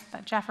campus,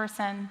 that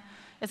Jefferson,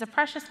 is a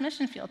precious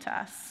mission field to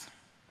us.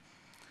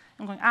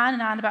 I'm going on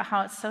and on about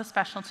how it's so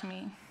special to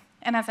me.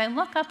 And as I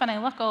look up and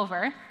I look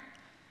over,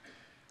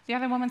 the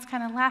other woman's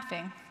kind of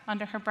laughing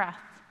under her breath.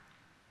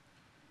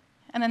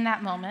 And in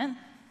that moment,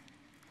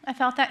 I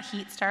felt that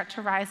heat start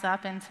to rise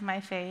up into my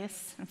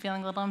face and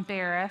feeling a little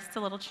embarrassed, a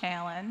little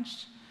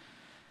challenged.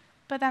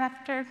 But then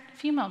after a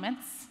few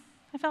moments,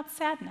 I felt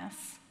sadness.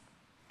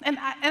 And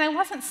I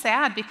wasn't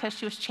sad because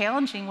she was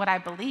challenging what I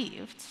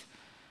believed.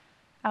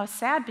 I was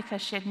sad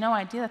because she had no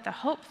idea that the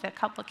hope that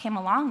came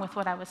along with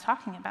what I was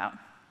talking about.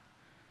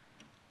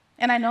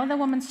 And I know the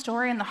woman's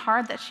story and the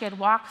hard that she had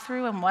walked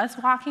through and was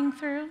walking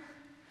through.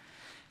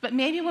 But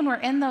maybe when we're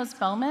in those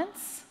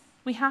moments,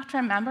 we have to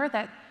remember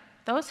that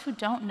those who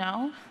don't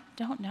know,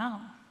 don't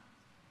know.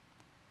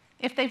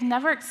 If they've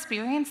never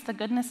experienced the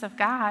goodness of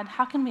God,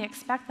 how can we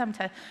expect them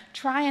to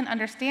try and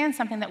understand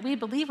something that we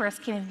believers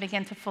can't even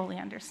begin to fully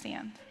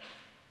understand?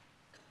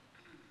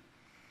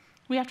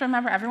 We have to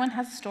remember everyone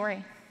has a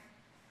story.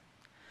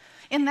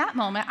 In that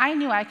moment, I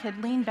knew I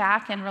could lean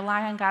back and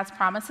rely on God's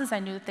promises. I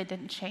knew that they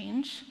didn't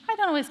change. I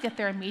don't always get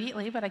there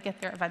immediately, but I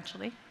get there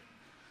eventually.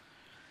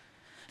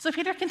 So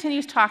Peter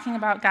continues talking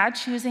about God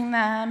choosing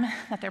them,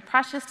 that they're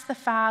precious to the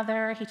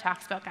Father. He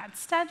talks about God's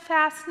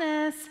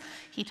steadfastness.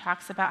 He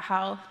talks about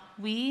how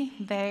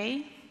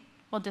they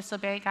will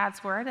disobey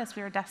God's word as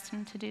we are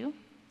destined to do.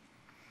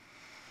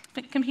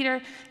 But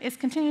Peter is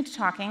continuing to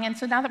talking, and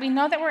so now that we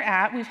know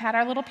that we've had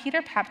our little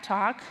Peter pep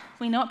talk,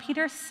 we know what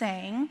Peter's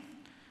saying,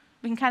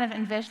 we can kind of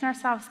envision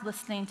ourselves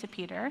listening to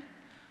Peter.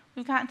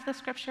 We've gotten to the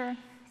scripture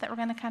that we're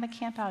going to kind of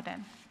camp out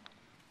in.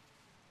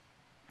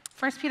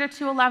 1 Peter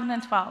 2:11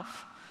 and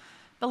 12.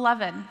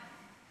 Beloved,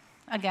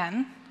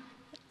 again,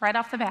 right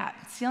off the bat,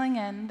 sealing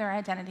in their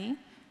identity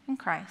in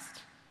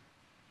Christ.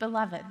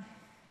 Beloved,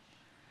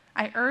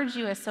 I urge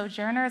you as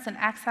sojourners and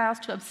exiles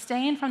to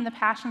abstain from the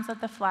passions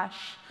of the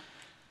flesh,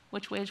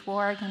 which wage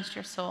war against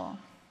your soul.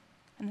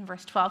 And in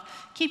verse 12,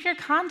 keep your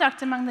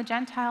conduct among the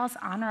Gentiles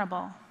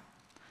honorable,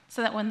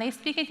 so that when they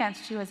speak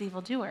against you as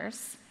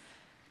evildoers,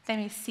 they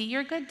may see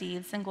your good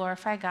deeds and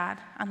glorify God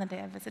on the day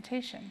of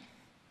visitation.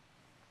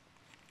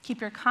 Keep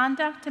your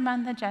conduct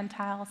among the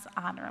Gentiles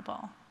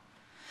honorable.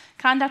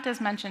 Conduct is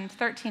mentioned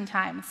 13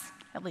 times,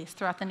 at least,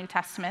 throughout the New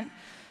Testament.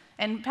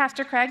 And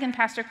Pastor Craig and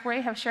Pastor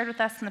Corey have shared with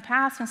us in the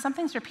past, when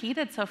something's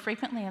repeated so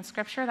frequently in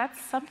Scripture,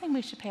 that's something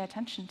we should pay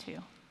attention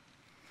to.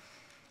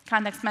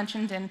 Conduct's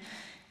mentioned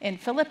in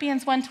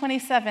Philippians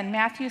 1:27,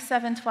 Matthew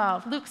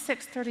 7:12, Luke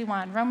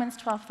 6:31, Romans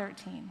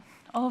 12:13,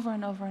 over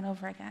and over and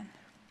over again.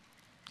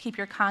 Keep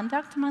your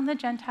conduct among the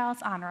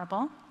Gentiles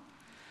honorable,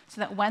 so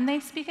that when they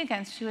speak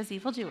against you as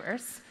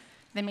evildoers,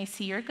 they may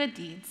see your good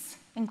deeds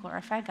and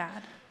glorify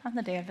God on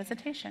the day of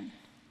visitation.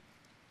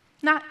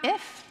 Not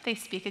if they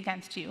speak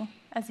against you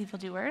as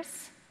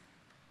evildoers,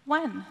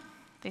 when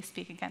they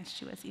speak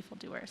against you as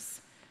evildoers,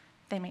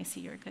 they may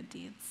see your good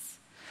deeds.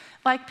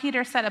 Like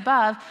Peter said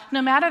above,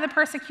 no matter the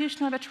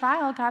persecution or the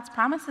trial, God's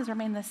promises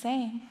remain the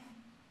same.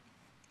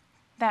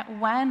 That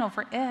when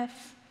over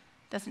if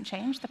doesn't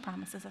change the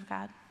promises of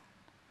God.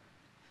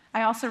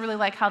 I also really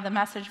like how the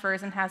Message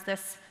version has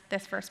this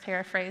verse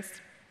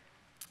paraphrased.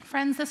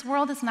 Friends, this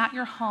world is not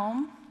your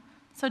home,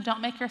 so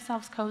don't make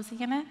yourselves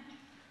cozy in it.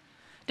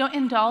 Don't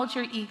indulge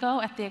your ego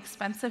at the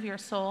expense of your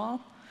soul.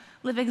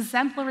 Live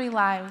exemplary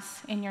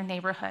lives in your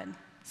neighborhood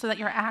so that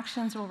your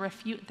actions will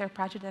refute their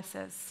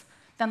prejudices.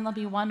 Then they'll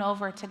be won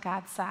over to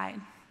God's side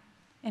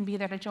and be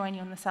there to join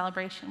you in the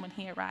celebration when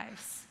he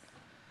arrives.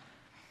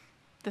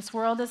 This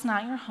world is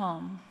not your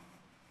home.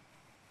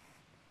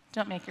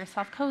 Don't make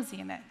yourself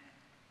cozy in it.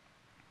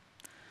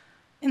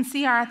 In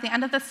CR, at the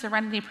end of the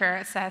Serenity Prayer,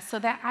 it says, so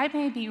that I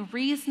may be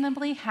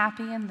reasonably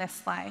happy in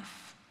this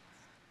life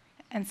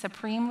and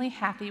supremely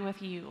happy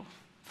with you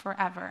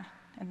forever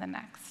in the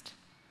next.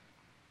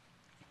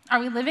 Are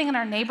we living in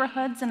our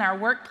neighborhoods, in our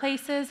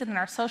workplaces, and in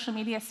our social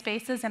media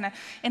spaces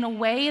in a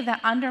way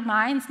that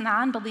undermines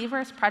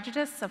non-believers'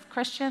 prejudice of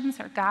Christians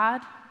or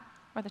God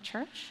or the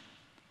church?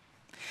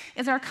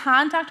 Is our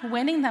conduct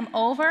winning them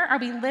over? Are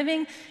we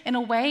living in a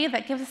way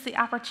that gives us the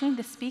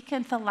opportunity to speak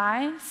into the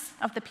lives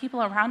of the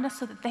people around us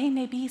so that they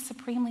may be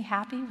supremely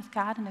happy with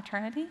God in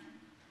eternity?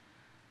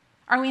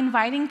 Are we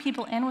inviting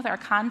people in with our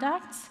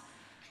conduct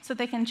so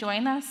they can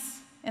join us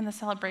in the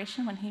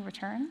celebration when he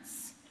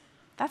returns?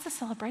 That's a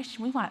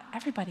celebration we want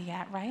everybody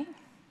at, right?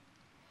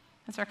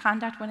 Is our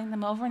conduct winning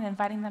them over and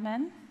inviting them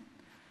in?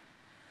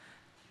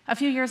 A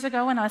few years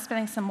ago, when I was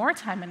spending some more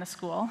time in a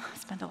school, I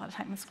spent a lot of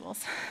time in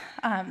schools,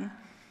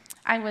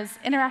 I was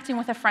interacting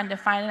with a friend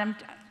of mine, and I'm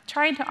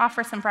trying to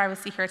offer some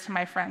privacy here to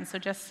my friends, so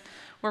just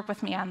work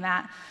with me on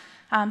that.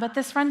 But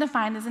this friend of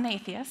mine is an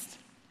atheist,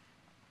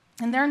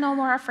 and they're no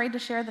more afraid to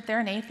share that they're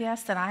an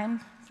atheist than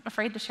I'm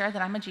afraid to share that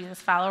I'm a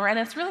Jesus follower. And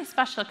it's really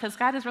special because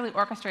God has really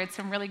orchestrated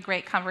some really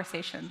great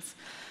conversations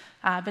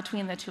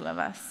between the two of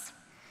us.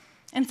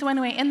 And so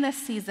anyway, in this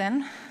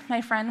season,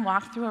 my friend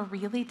walked through a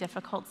really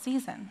difficult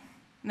season.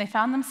 And they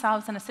found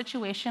themselves in a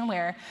situation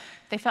where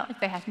they felt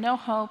like they had no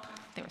hope,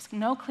 there was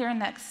no clear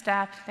next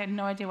step, they had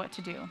no idea what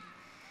to do.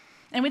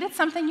 And we did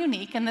something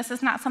unique, and this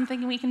is not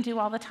something we can do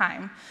all the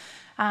time.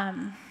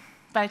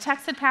 But I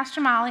texted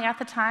Pastor Molly at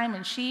the time,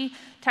 and she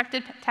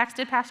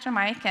texted Pastor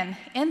Mike, and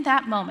in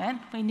that moment,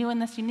 we knew in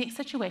this unique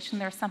situation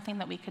there was something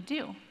that we could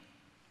do.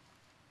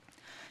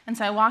 And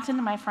so I walked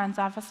into my friend's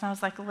office, and I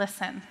was like,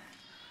 listen,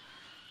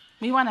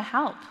 we want to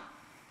help.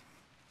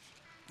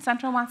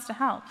 Central wants to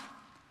help.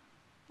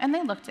 And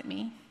they looked at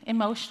me,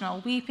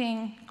 emotional,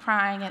 weeping,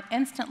 crying, and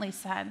instantly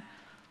said,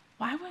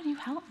 why would you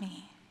help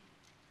me?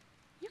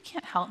 You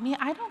can't help me.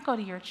 I don't go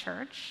to your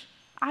church.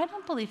 I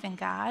don't believe in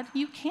God.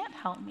 You can't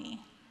help me.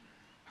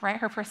 Right?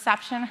 Her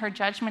perception, her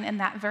judgment in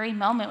that very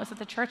moment was that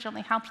the church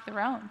only helped their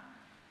own.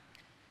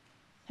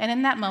 And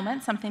in that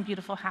moment, something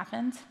beautiful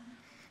happened.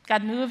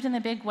 God moved in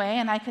a big way,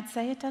 and I could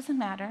say, it doesn't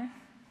matter.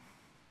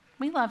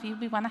 We love you.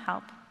 We want to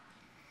help.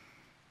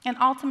 And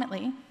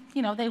ultimately,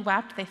 they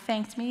wept, they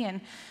thanked me,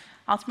 and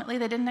ultimately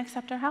they didn't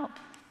accept our help.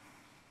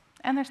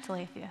 And they're still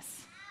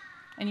atheists.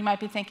 And you might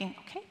be thinking,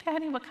 okay,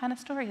 Patty, what kind of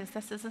story is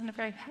this? This isn't a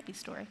very happy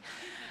story.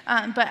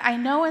 But I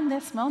know in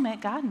this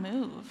moment, God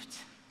moved.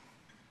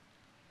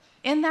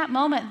 In that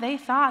moment, they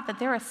thought that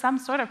there was some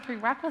sort of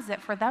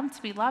prerequisite for them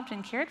to be loved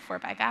and cared for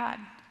by God.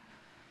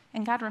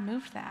 And God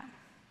removed that.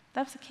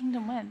 That was a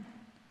kingdom win.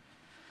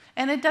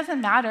 And it doesn't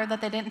matter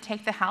that they didn't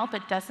take the help.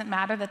 It doesn't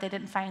matter that they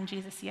didn't find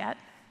Jesus yet.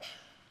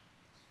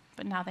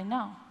 But now they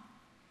know.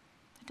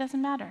 It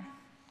doesn't matter.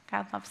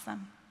 God loves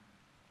them.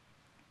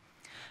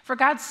 For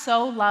God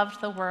so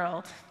loved the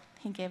world,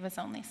 he gave his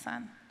only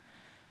son.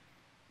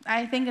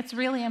 I think it's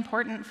really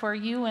important for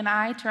you and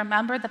I to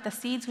remember that the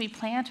seeds we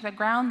plant, or the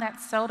ground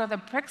that's sowed, or the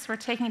bricks we're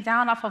taking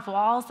down off of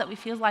walls that we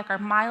feel like are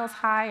miles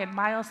high and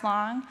miles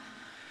long,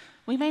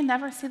 we may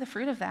never see the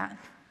fruit of that.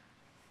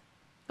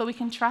 But we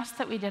can trust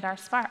that we did our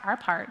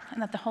part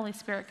and that the Holy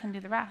Spirit can do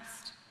the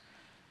rest.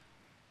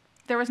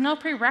 There was no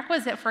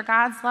prerequisite for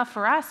God's love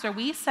for us. Are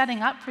we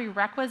setting up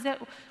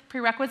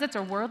prerequisites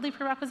or worldly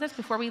prerequisites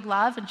before we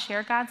love and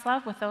share God's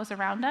love with those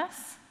around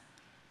us?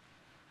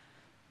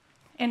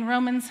 In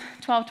Romans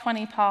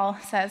 12:20, Paul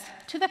says,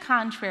 "To the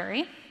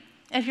contrary,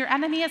 if your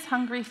enemy is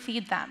hungry,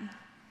 feed them.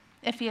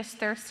 If he is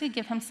thirsty,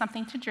 give him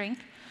something to drink,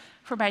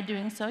 for by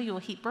doing so you will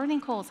heap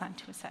burning coals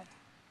onto his head.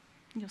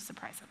 You'll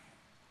surprise him.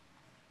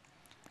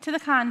 To the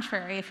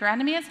contrary, if your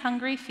enemy is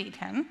hungry, feed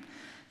him.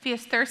 If he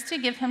is thirsty,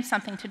 give him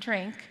something to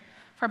drink,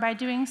 for by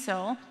doing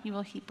so you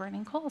will heap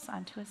burning coals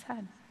onto his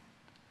head."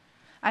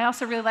 I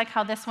also really like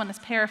how this one is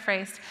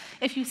paraphrased.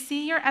 If you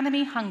see your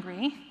enemy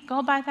hungry,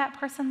 go buy that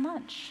person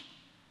lunch.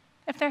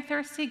 If they're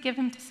thirsty, give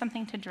them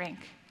something to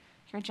drink.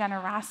 Your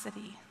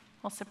generosity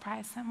will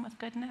surprise them with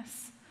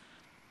goodness.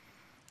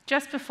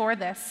 Just before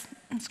this,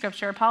 in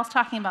Scripture, Paul's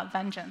talking about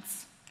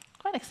vengeance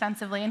quite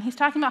extensively, and he's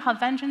talking about how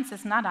vengeance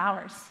is not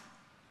ours.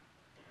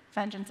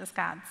 Vengeance is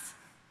God's.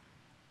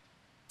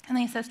 And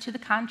then he says, to the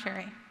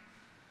contrary,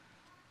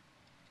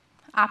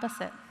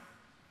 opposite.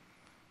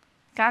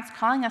 God's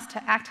calling us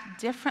to act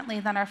differently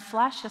than our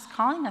flesh is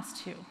calling us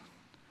to.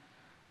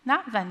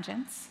 Not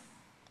vengeance,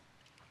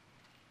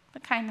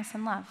 but kindness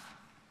and love.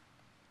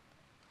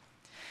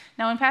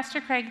 Now, when Pastor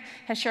Craig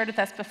has shared with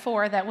us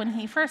before that when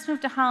he first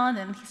moved to Holland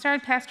and he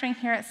started pastoring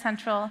here at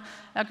Central,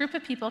 a group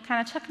of people kind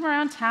of took him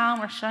around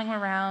town, were showing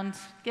him around,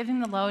 giving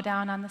him the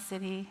lowdown on the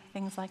city,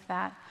 things like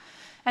that.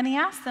 And he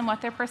asked them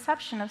what their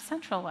perception of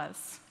Central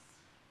was.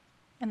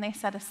 And they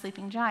said, a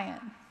sleeping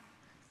giant.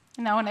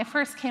 Now, when I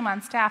first came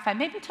on staff, I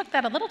maybe took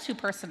that a little too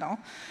personal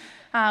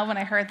when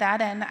I heard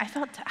that, and I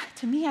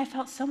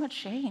felt so much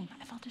shame.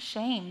 I felt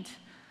ashamed.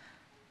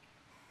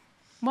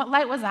 What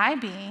light was I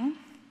being,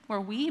 were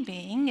we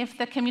being, if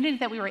the community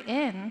that we were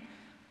in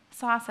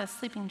saw us as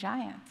sleeping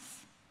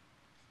giants?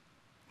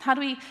 How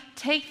do we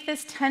take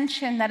this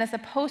tension that is a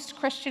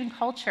post-Christian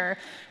culture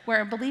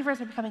where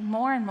believers are becoming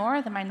more and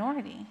more the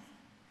minority?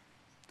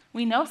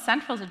 We know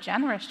Central's a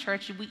generous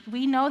church.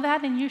 We know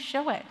that, and you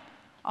show it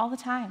all the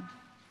time.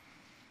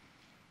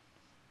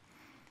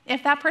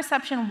 If that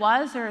perception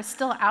was or is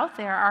still out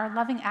there, are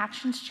loving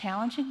actions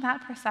challenging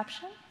that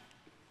perception?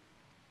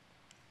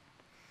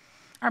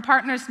 Our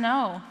partners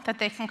know that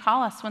they can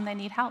call us when they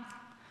need help.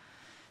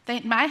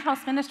 My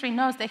house ministry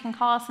knows they can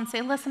call us and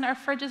say, listen, our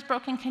fridge is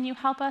broken, can you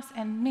help us?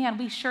 And man,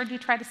 we sure do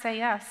try to say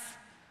yes.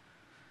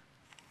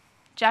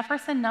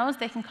 Jefferson knows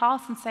they can call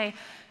us and say,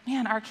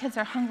 man, our kids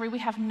are hungry, we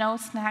have no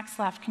snacks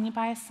left, can you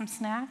buy us some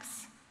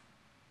snacks?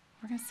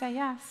 We're going to say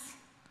yes.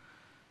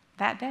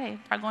 That day,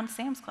 probably going to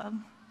Sam's Club.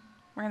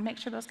 We're going to make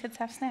sure those kids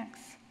have snacks.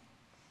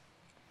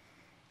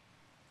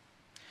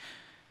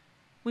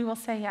 We will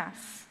say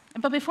yes.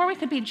 But before we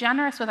could be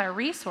generous with our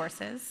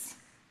resources,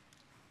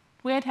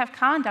 we had to have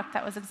conduct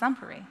that was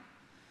exemplary.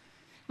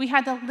 We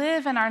had to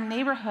live in our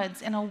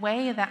neighborhoods in a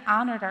way that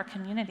honored our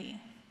community.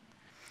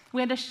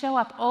 We had to show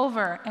up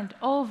over and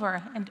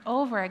over and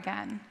over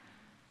again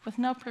with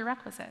no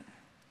prerequisite.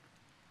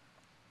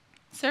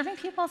 Serving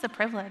people is a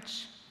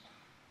privilege.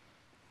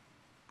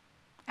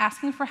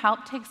 Asking for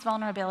help takes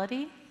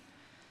vulnerability,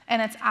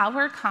 and it's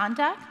our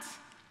conduct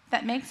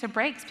that makes or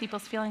breaks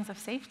people's feelings of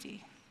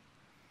safety.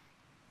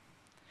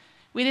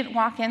 We didn't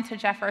walk into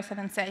Jefferson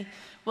and say,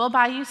 we'll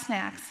buy you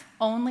snacks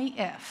only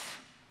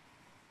if.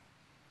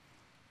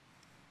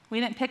 We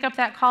didn't pick up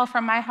that call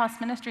from my house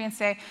ministry and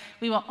say,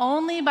 we will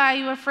only buy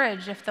you a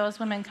fridge if those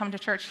women come to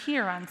church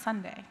here on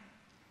Sunday.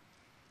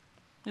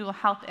 We will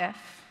help if.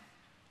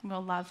 We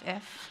will love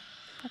if.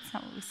 That's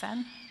not what we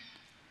said.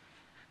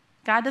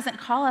 God doesn't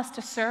call us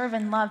to serve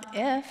and love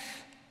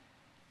if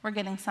we're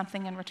getting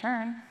something in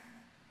return.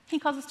 He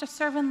calls us to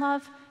serve and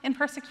love in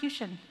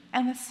persecution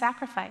and with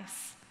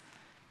sacrifice.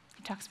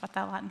 He talks about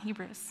that a lot in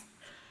Hebrews.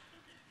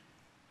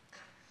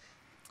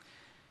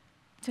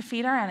 To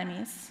feed our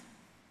enemies,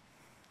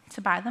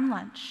 to buy them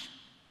lunch,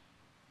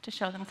 to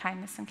show them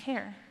kindness and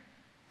care.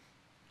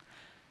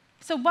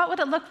 So what would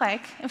it look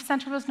like if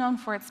Central was known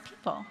for its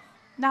people,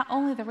 not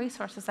only the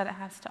resources that it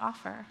has to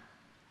offer?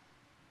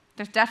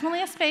 There's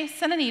definitely a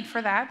space and a need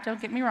for that,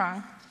 don't get me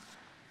wrong.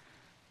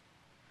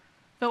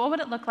 But what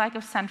would it look like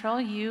if Central,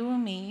 you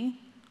and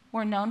me,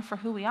 were known for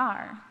who we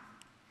are?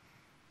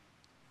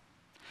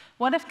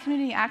 What if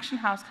Community Action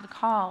House could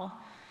call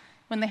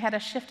when they had a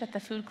shift at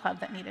the food club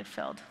that needed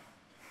filled?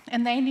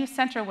 And they knew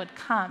Central would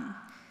come.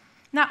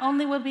 Not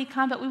only would we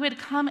come, but we would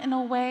come in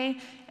a way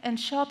and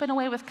show up in a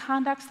way with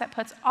conduct that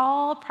puts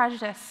all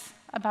prejudice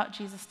about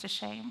Jesus to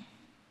shame?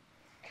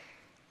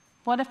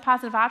 What if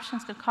Positive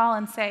Options could call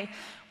and say,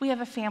 we have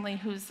a family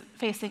who's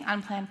facing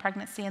unplanned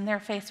pregnancy and they're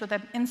faced with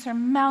an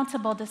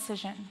insurmountable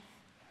decision,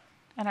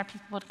 and our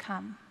people would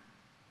come?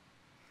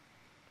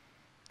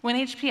 When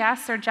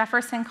HPS or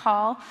Jefferson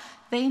call,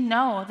 they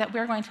know that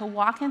we're going to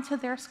walk into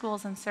their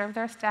schools and serve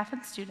their staff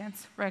and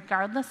students,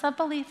 regardless of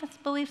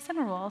beliefs and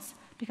rules,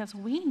 because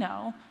we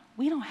know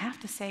we don't have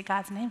to say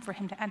God's name for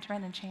him to enter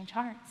in and change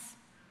hearts.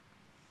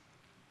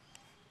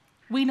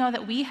 We know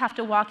that we have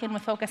to walk in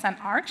with focus on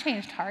our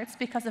changed hearts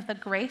because of the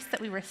grace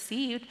that we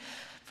received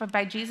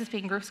by Jesus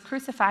being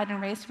crucified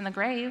and raised from the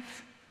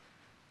grave.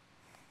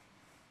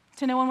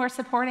 To know when we're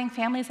supporting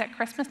families at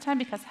Christmas time,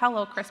 because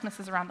hello, Christmas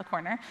is around the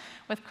corner,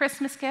 with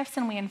Christmas gifts,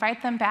 and we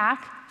invite them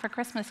back for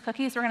Christmas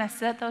cookies, we're going to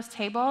sit at those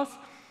tables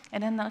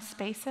and in those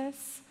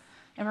spaces,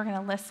 and we're going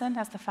to listen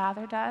as the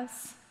Father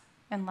does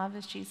and love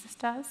as Jesus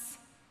does.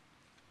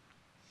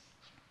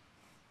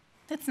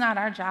 It's not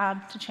our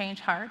job to change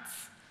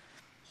hearts.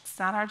 It's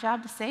not our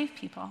job to save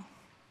people.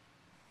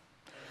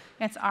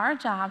 It's our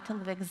job to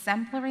live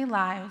exemplary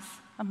lives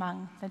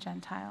among the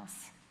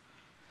Gentiles.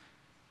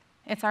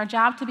 It's our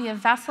job to be a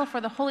vessel for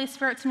the Holy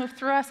Spirit to move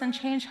through us and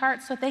change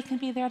hearts so they can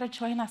be there to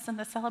join us in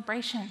the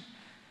celebration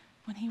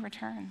when he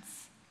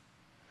returns.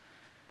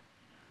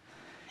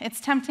 It's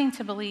tempting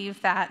to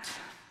believe that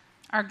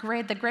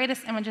the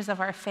greatest images of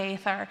our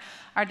faith are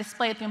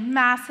displayed through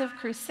massive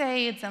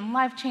crusades and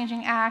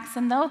life-changing acts,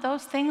 and though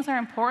those things are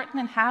important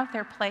and have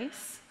their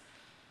place,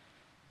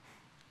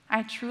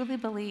 I truly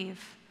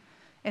believe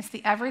it's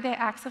the everyday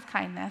acts of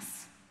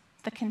kindness,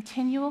 the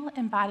continual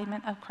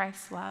embodiment of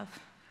Christ's love,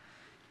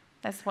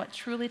 that's what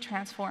truly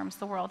transforms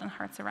the world and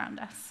hearts around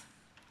us.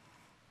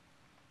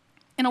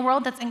 In a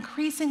world that's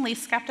increasingly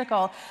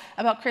skeptical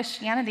about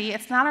Christianity,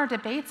 it's not our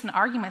debates and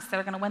arguments that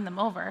are going to win them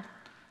over.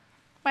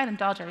 Might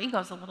indulge our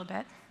egos a little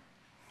bit,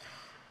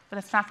 but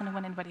it's not going to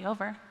win anybody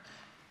over.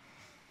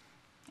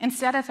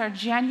 Instead, it's our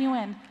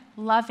genuine,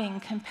 loving,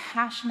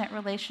 compassionate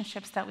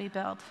relationships that we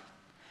build.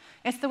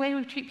 It's the way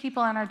we treat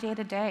people in our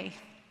day-to-day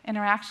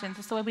interactions.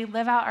 It's the way we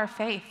live out our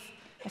faith,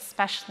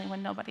 especially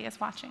when nobody is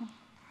watching.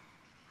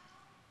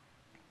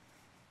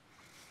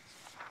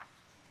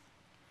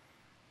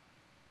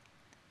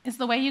 Is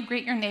the way you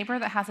greet your neighbor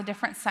that has a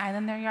different sign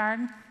in their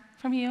yard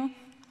from you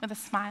with a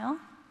smile?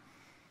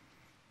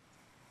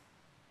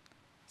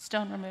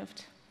 Stone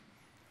removed.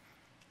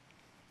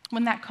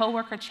 When that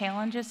coworker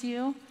challenges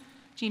you,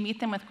 do you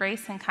meet them with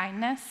grace and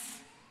kindness?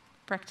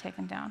 Brick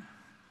taken down.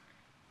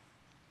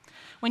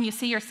 When you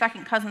see your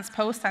second cousin's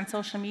post on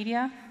social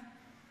media,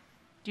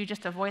 do you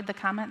just avoid the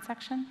comment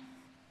section?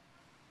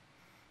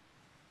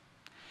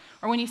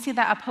 Or when you see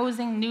that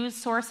opposing news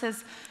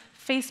source's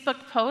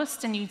Facebook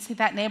post and you see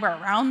that neighbor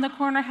around the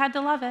corner had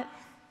to love it,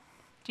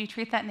 do you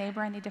treat that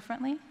neighbor any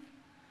differently?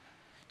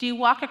 Do you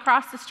walk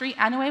across the street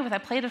anyway with a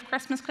plate of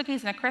Christmas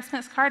cookies and a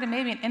Christmas card and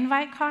maybe an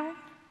invite card?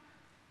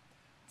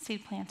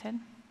 Seed planted.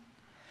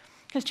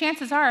 Because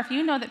chances are, if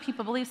you know that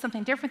people believe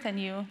something different than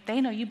you,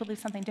 they know you believe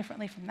something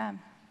differently from them.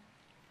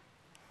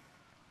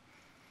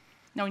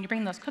 Now, when you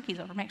bring those cookies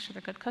over, make sure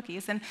they're good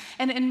cookies. And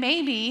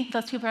maybe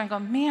those people are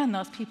going to go, man,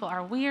 those people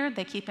are weird.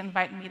 They keep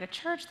inviting me to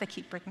church. They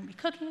keep bringing me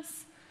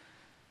cookies.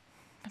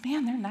 But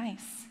man, they're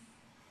nice.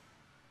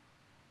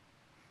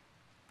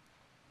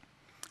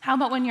 How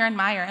about when you're in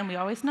Meyer, and we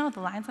always know the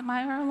lines at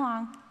Meyer are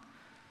long.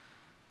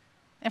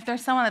 If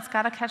there's someone that's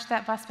got to catch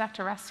that bus back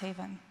to Rest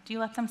Haven, do you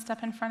let them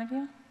step in front of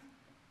you?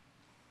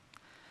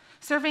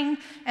 Serving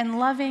and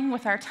loving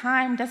with our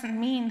time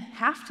doesn't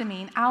have to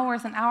mean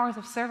hours and hours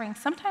of serving.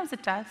 Sometimes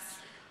it does,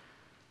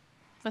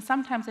 but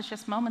sometimes it's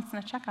just moments in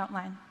a checkout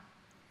line.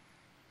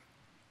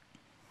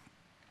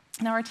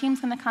 Now our team's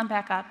going to come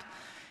back up,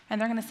 and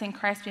they're going to sing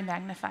Christ Be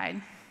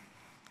Magnified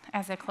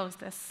as I close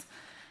this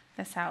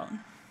out.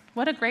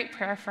 What a great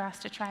prayer for us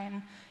to try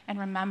and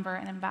remember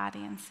and embody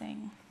and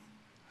sing.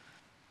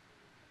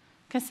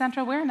 Because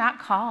Central, we're not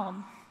called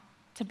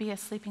to be a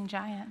sleeping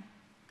giant.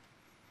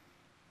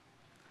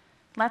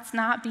 Let's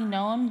not be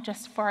known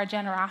just for our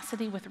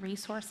generosity with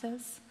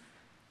resources,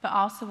 but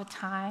also with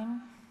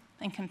time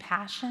and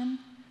compassion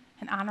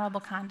and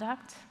honorable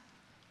conduct.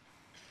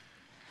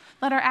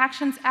 Let our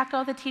actions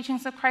echo the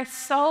teachings of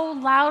Christ so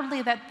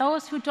loudly that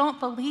those who don't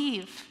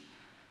believe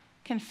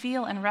can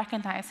feel and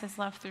recognize his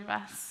love through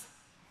us.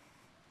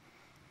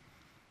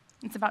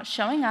 It's about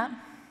showing up,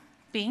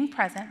 being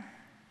present,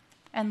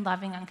 and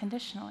loving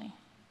unconditionally.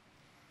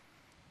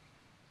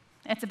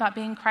 It's about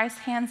being Christ's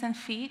hands and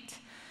feet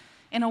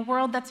in a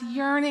world that's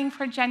yearning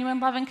for genuine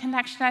love and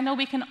connection. I know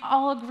we can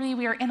all agree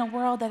we are in a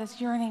world that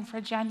is yearning for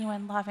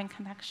genuine love and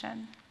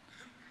connection.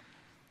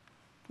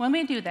 When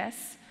we do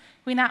this,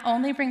 we not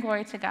only bring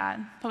glory to God,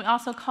 but we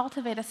also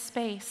cultivate a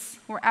space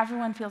where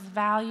everyone feels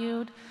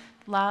valued,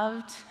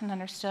 loved, and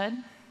understood.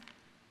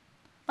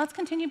 Let's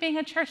continue being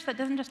a church that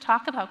doesn't just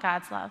talk about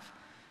God's love,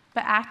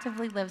 but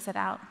actively lives it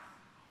out.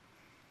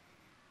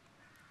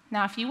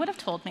 Now, if you would have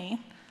told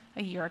me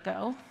a year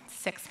ago,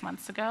 6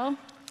 months ago,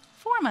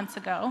 4 months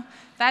ago,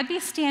 that I'd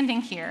be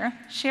standing here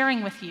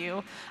sharing with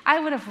you, I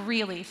would have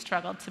really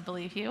struggled to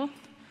believe you.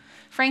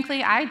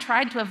 Frankly, I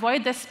tried to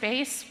avoid this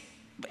space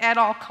at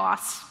all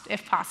costs,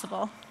 if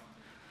possible.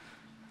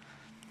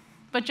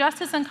 But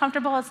just as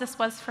uncomfortable as this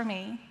was for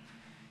me,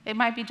 it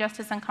might be just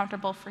as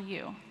uncomfortable for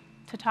you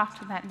to talk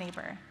to that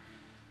neighbor,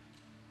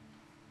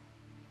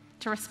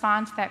 to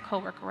respond to that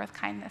coworker with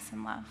kindness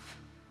and love.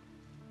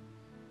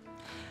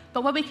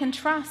 But what we can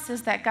trust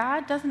is that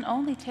God doesn't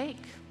only take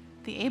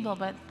the able,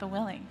 but the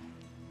willing.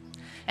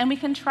 And we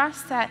can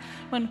trust that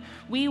when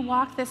we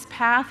walk this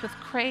path with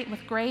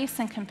grace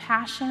and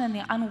compassion and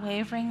the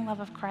unwavering love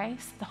of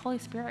Christ, the Holy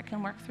Spirit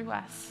can work through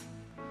us.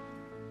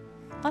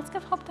 Let's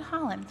give hope to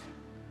Holland.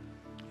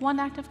 One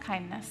act of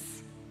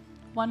kindness,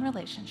 one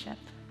relationship,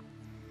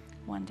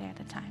 one day at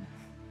a time.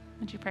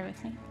 Would you pray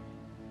with me?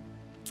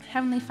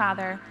 Heavenly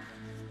Father,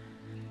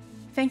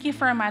 thank you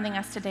for reminding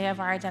us today of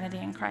our identity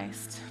in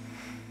Christ.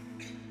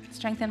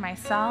 Strengthen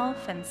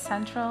myself and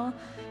Central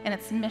in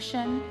its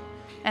mission,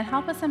 and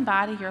help us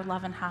embody your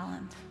love in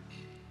Holland.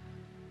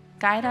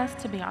 Guide us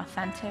to be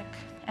authentic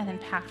and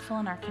impactful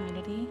in our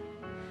community.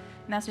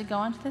 And as we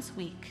go into this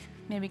week,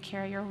 may we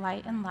carry your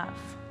light and love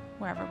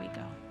wherever we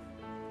go.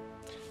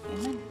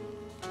 Amen.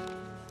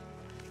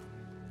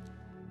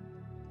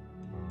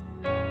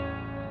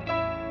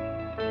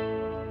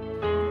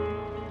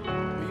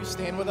 Will you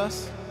stand with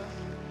us?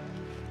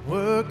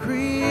 Were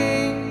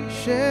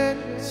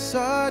creation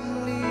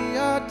suddenly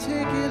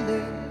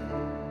articulate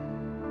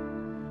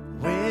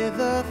with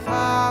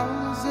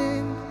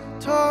 1,000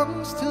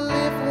 tongues to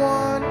lift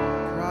one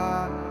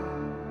cry,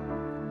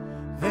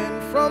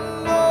 then from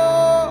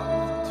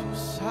north to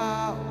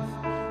south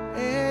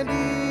and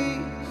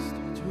east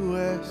to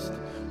west,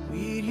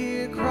 we'd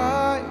hear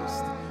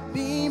Christ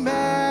be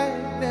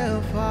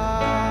magnified.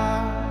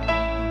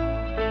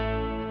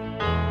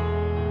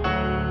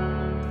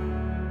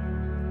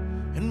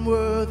 And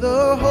were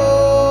the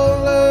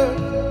whole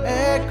earth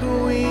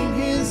echoing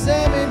his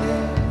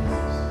eminence,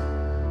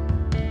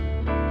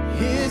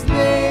 his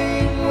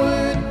name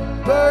would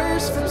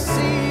burst from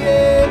sea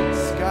and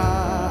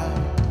sky,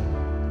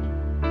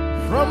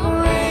 from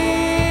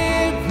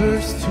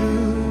rivers to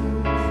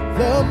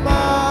the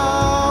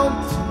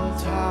mountain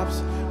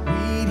tops,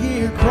 we'd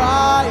hear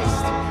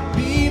Christ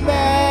be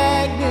magnified.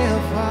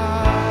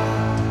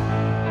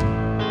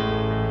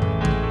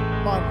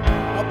 Come on,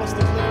 help us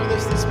declare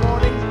this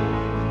morning.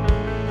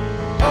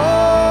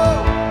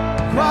 Oh,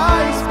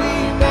 Christ be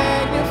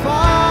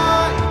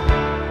magnified,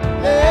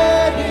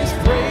 let his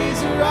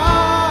praise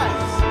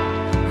arise.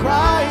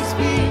 Christ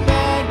be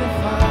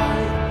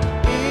magnified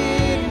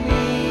in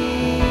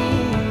me.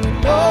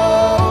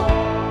 Oh,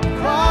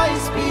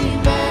 Christ be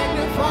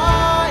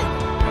magnified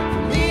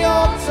from the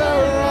altar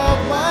of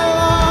my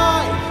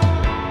life.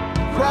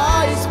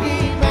 Christ be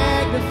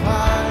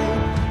magnified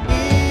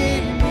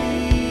in me.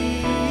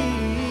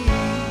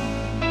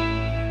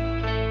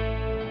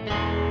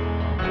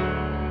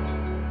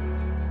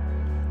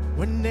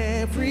 When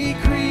every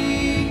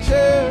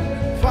creature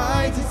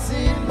finds its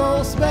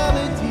inmost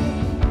melody,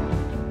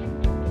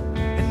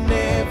 and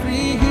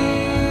every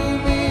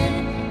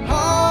human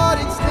heart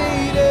its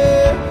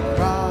native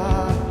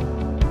cry,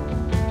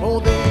 oh,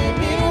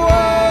 then in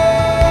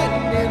one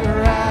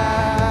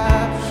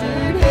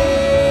enraptured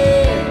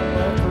hymn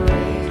of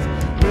praise,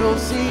 we'll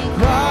sing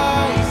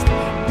Christ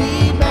be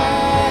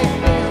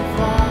magnified.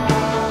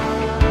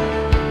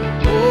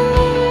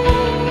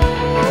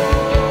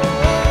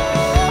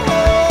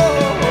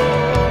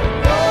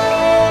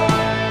 Oh,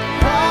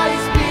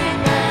 Christ be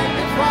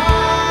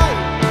magnified.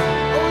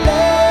 Oh,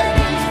 let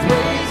his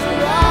praise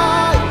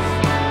arise.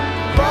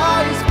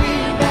 Christ be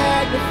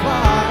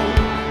magnified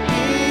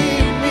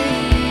in me.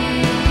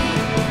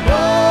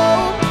 Oh,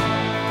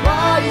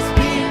 Christ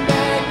be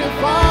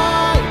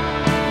magnified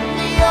from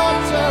the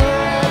altar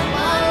of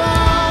my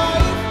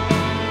life.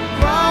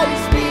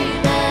 Christ be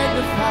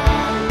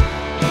magnified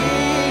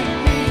in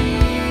me.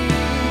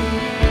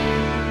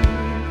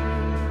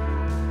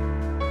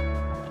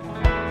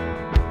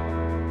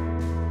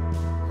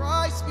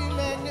 Christ be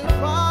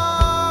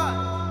magnified.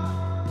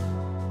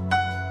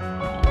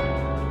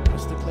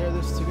 Let's declare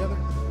this together.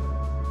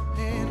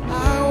 And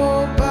I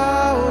won't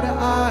bow to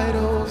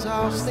idols,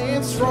 I'll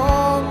stand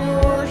strong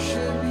and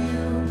worship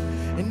you.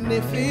 And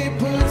if it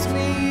puts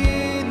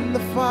me in the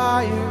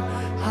fire,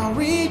 I'll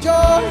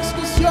rejoice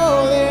 'cause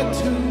you're there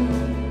too.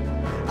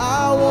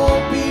 I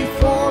won't be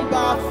formed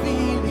by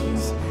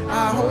feelings,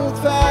 I hold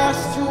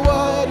fast to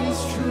what is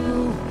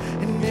true.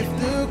 And if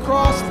the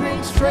cross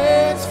brings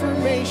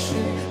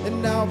transformation,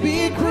 then I'll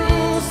be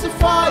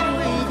crucified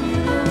with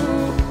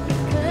you.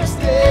 'Cause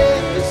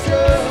death is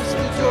just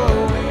a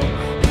doorway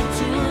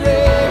into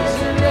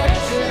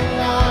resurrection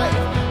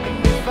life. And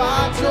if I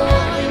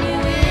join you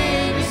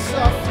in the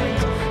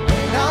sufferings,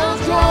 then I'll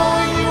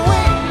join you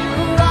when you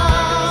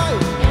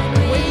rise.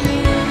 And when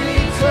you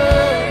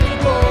return in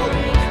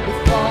glory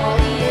with all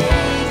the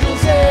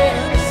angels and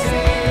the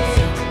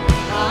saints,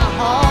 my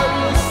heart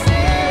will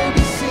still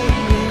be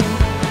singing,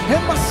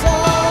 and my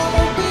song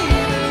will be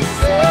the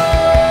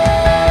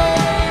same.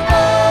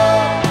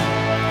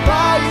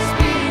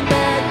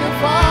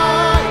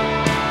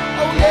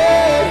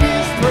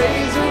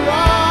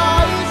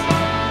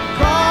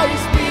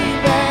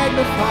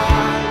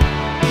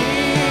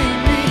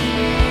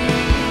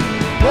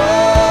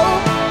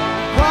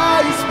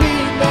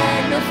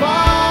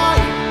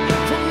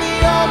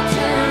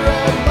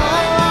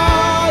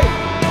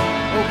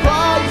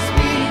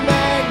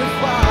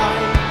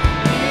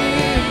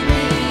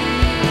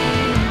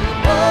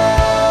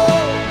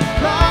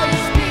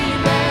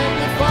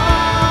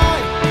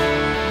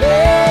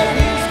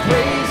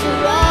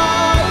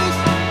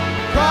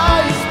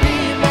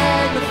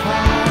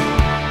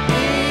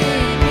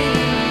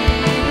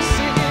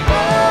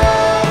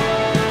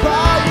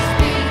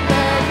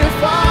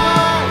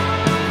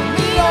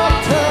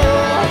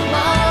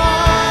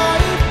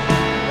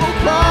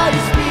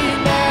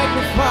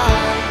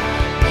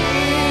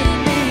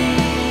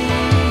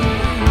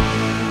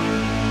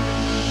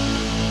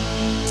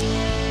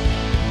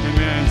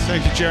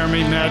 Thank you,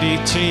 Jeremy,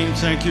 Maddie, team.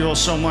 Thank you all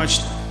so much.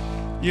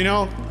 You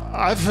know,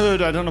 I've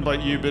heard, I don't know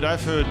about you, but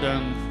I've heard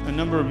a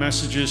number of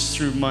messages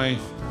through my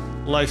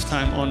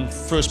lifetime on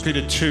 1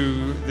 Peter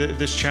 2,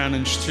 this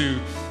challenge to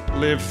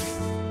live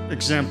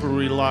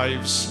exemplary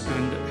lives.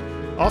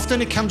 And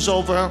often it comes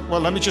over,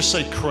 well, let me just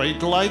say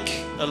Craig-like,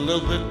 a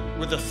little bit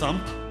with a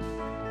thump,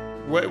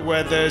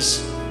 where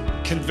there's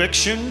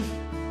conviction,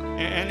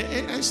 and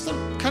it's the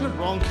kind of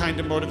wrong kind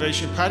of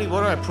motivation. Patty,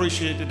 what I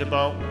appreciated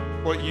about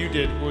what you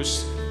did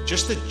was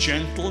just the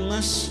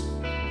gentleness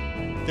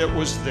that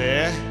was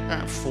there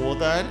for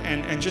that,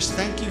 and just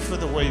thank you for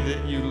the way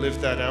that you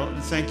lived that out,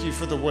 and thank you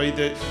for the way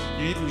that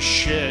you even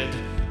shared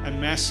a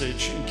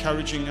message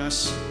encouraging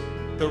us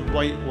the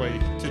right way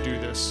to do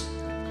this.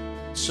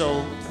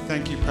 So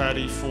thank you,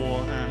 Patty,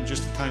 for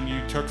just the time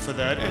you took for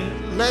that,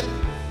 and let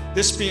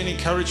this be an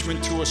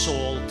encouragement to us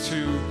all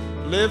to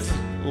live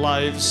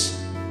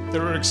lives that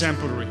are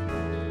exemplary.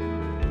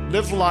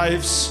 Live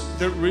lives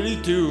that really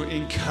do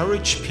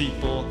encourage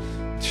people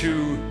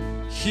to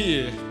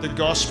hear the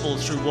gospel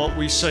through what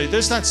we say.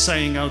 There's that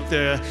saying out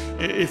there,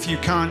 if you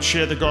can't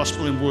share the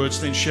gospel in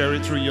words, then share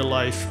it through your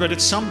life. But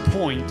at some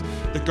point,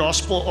 the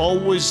gospel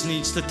always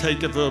needs to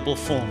take a verbal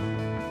form.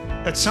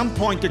 At some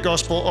point, the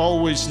gospel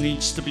always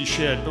needs to be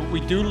shared. But we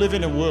do live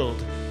in a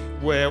world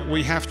where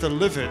we have to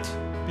live it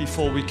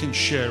before we can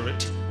share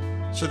it.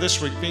 So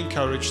this week, be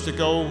encouraged to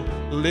go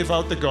live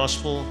out the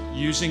gospel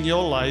using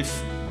your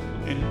life,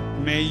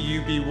 and may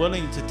you be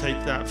willing to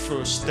take that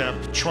first step,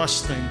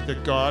 trusting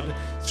that God,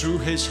 through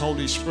His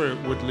Holy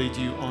Spirit, would lead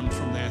you on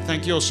from there.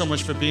 Thank you all so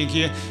much for being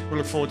here. We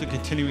look forward to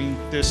continuing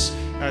this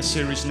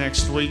series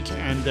next week,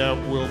 and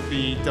we'll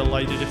be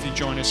delighted if you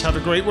join us. Have a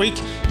great week,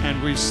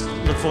 and we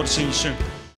look forward to seeing you soon.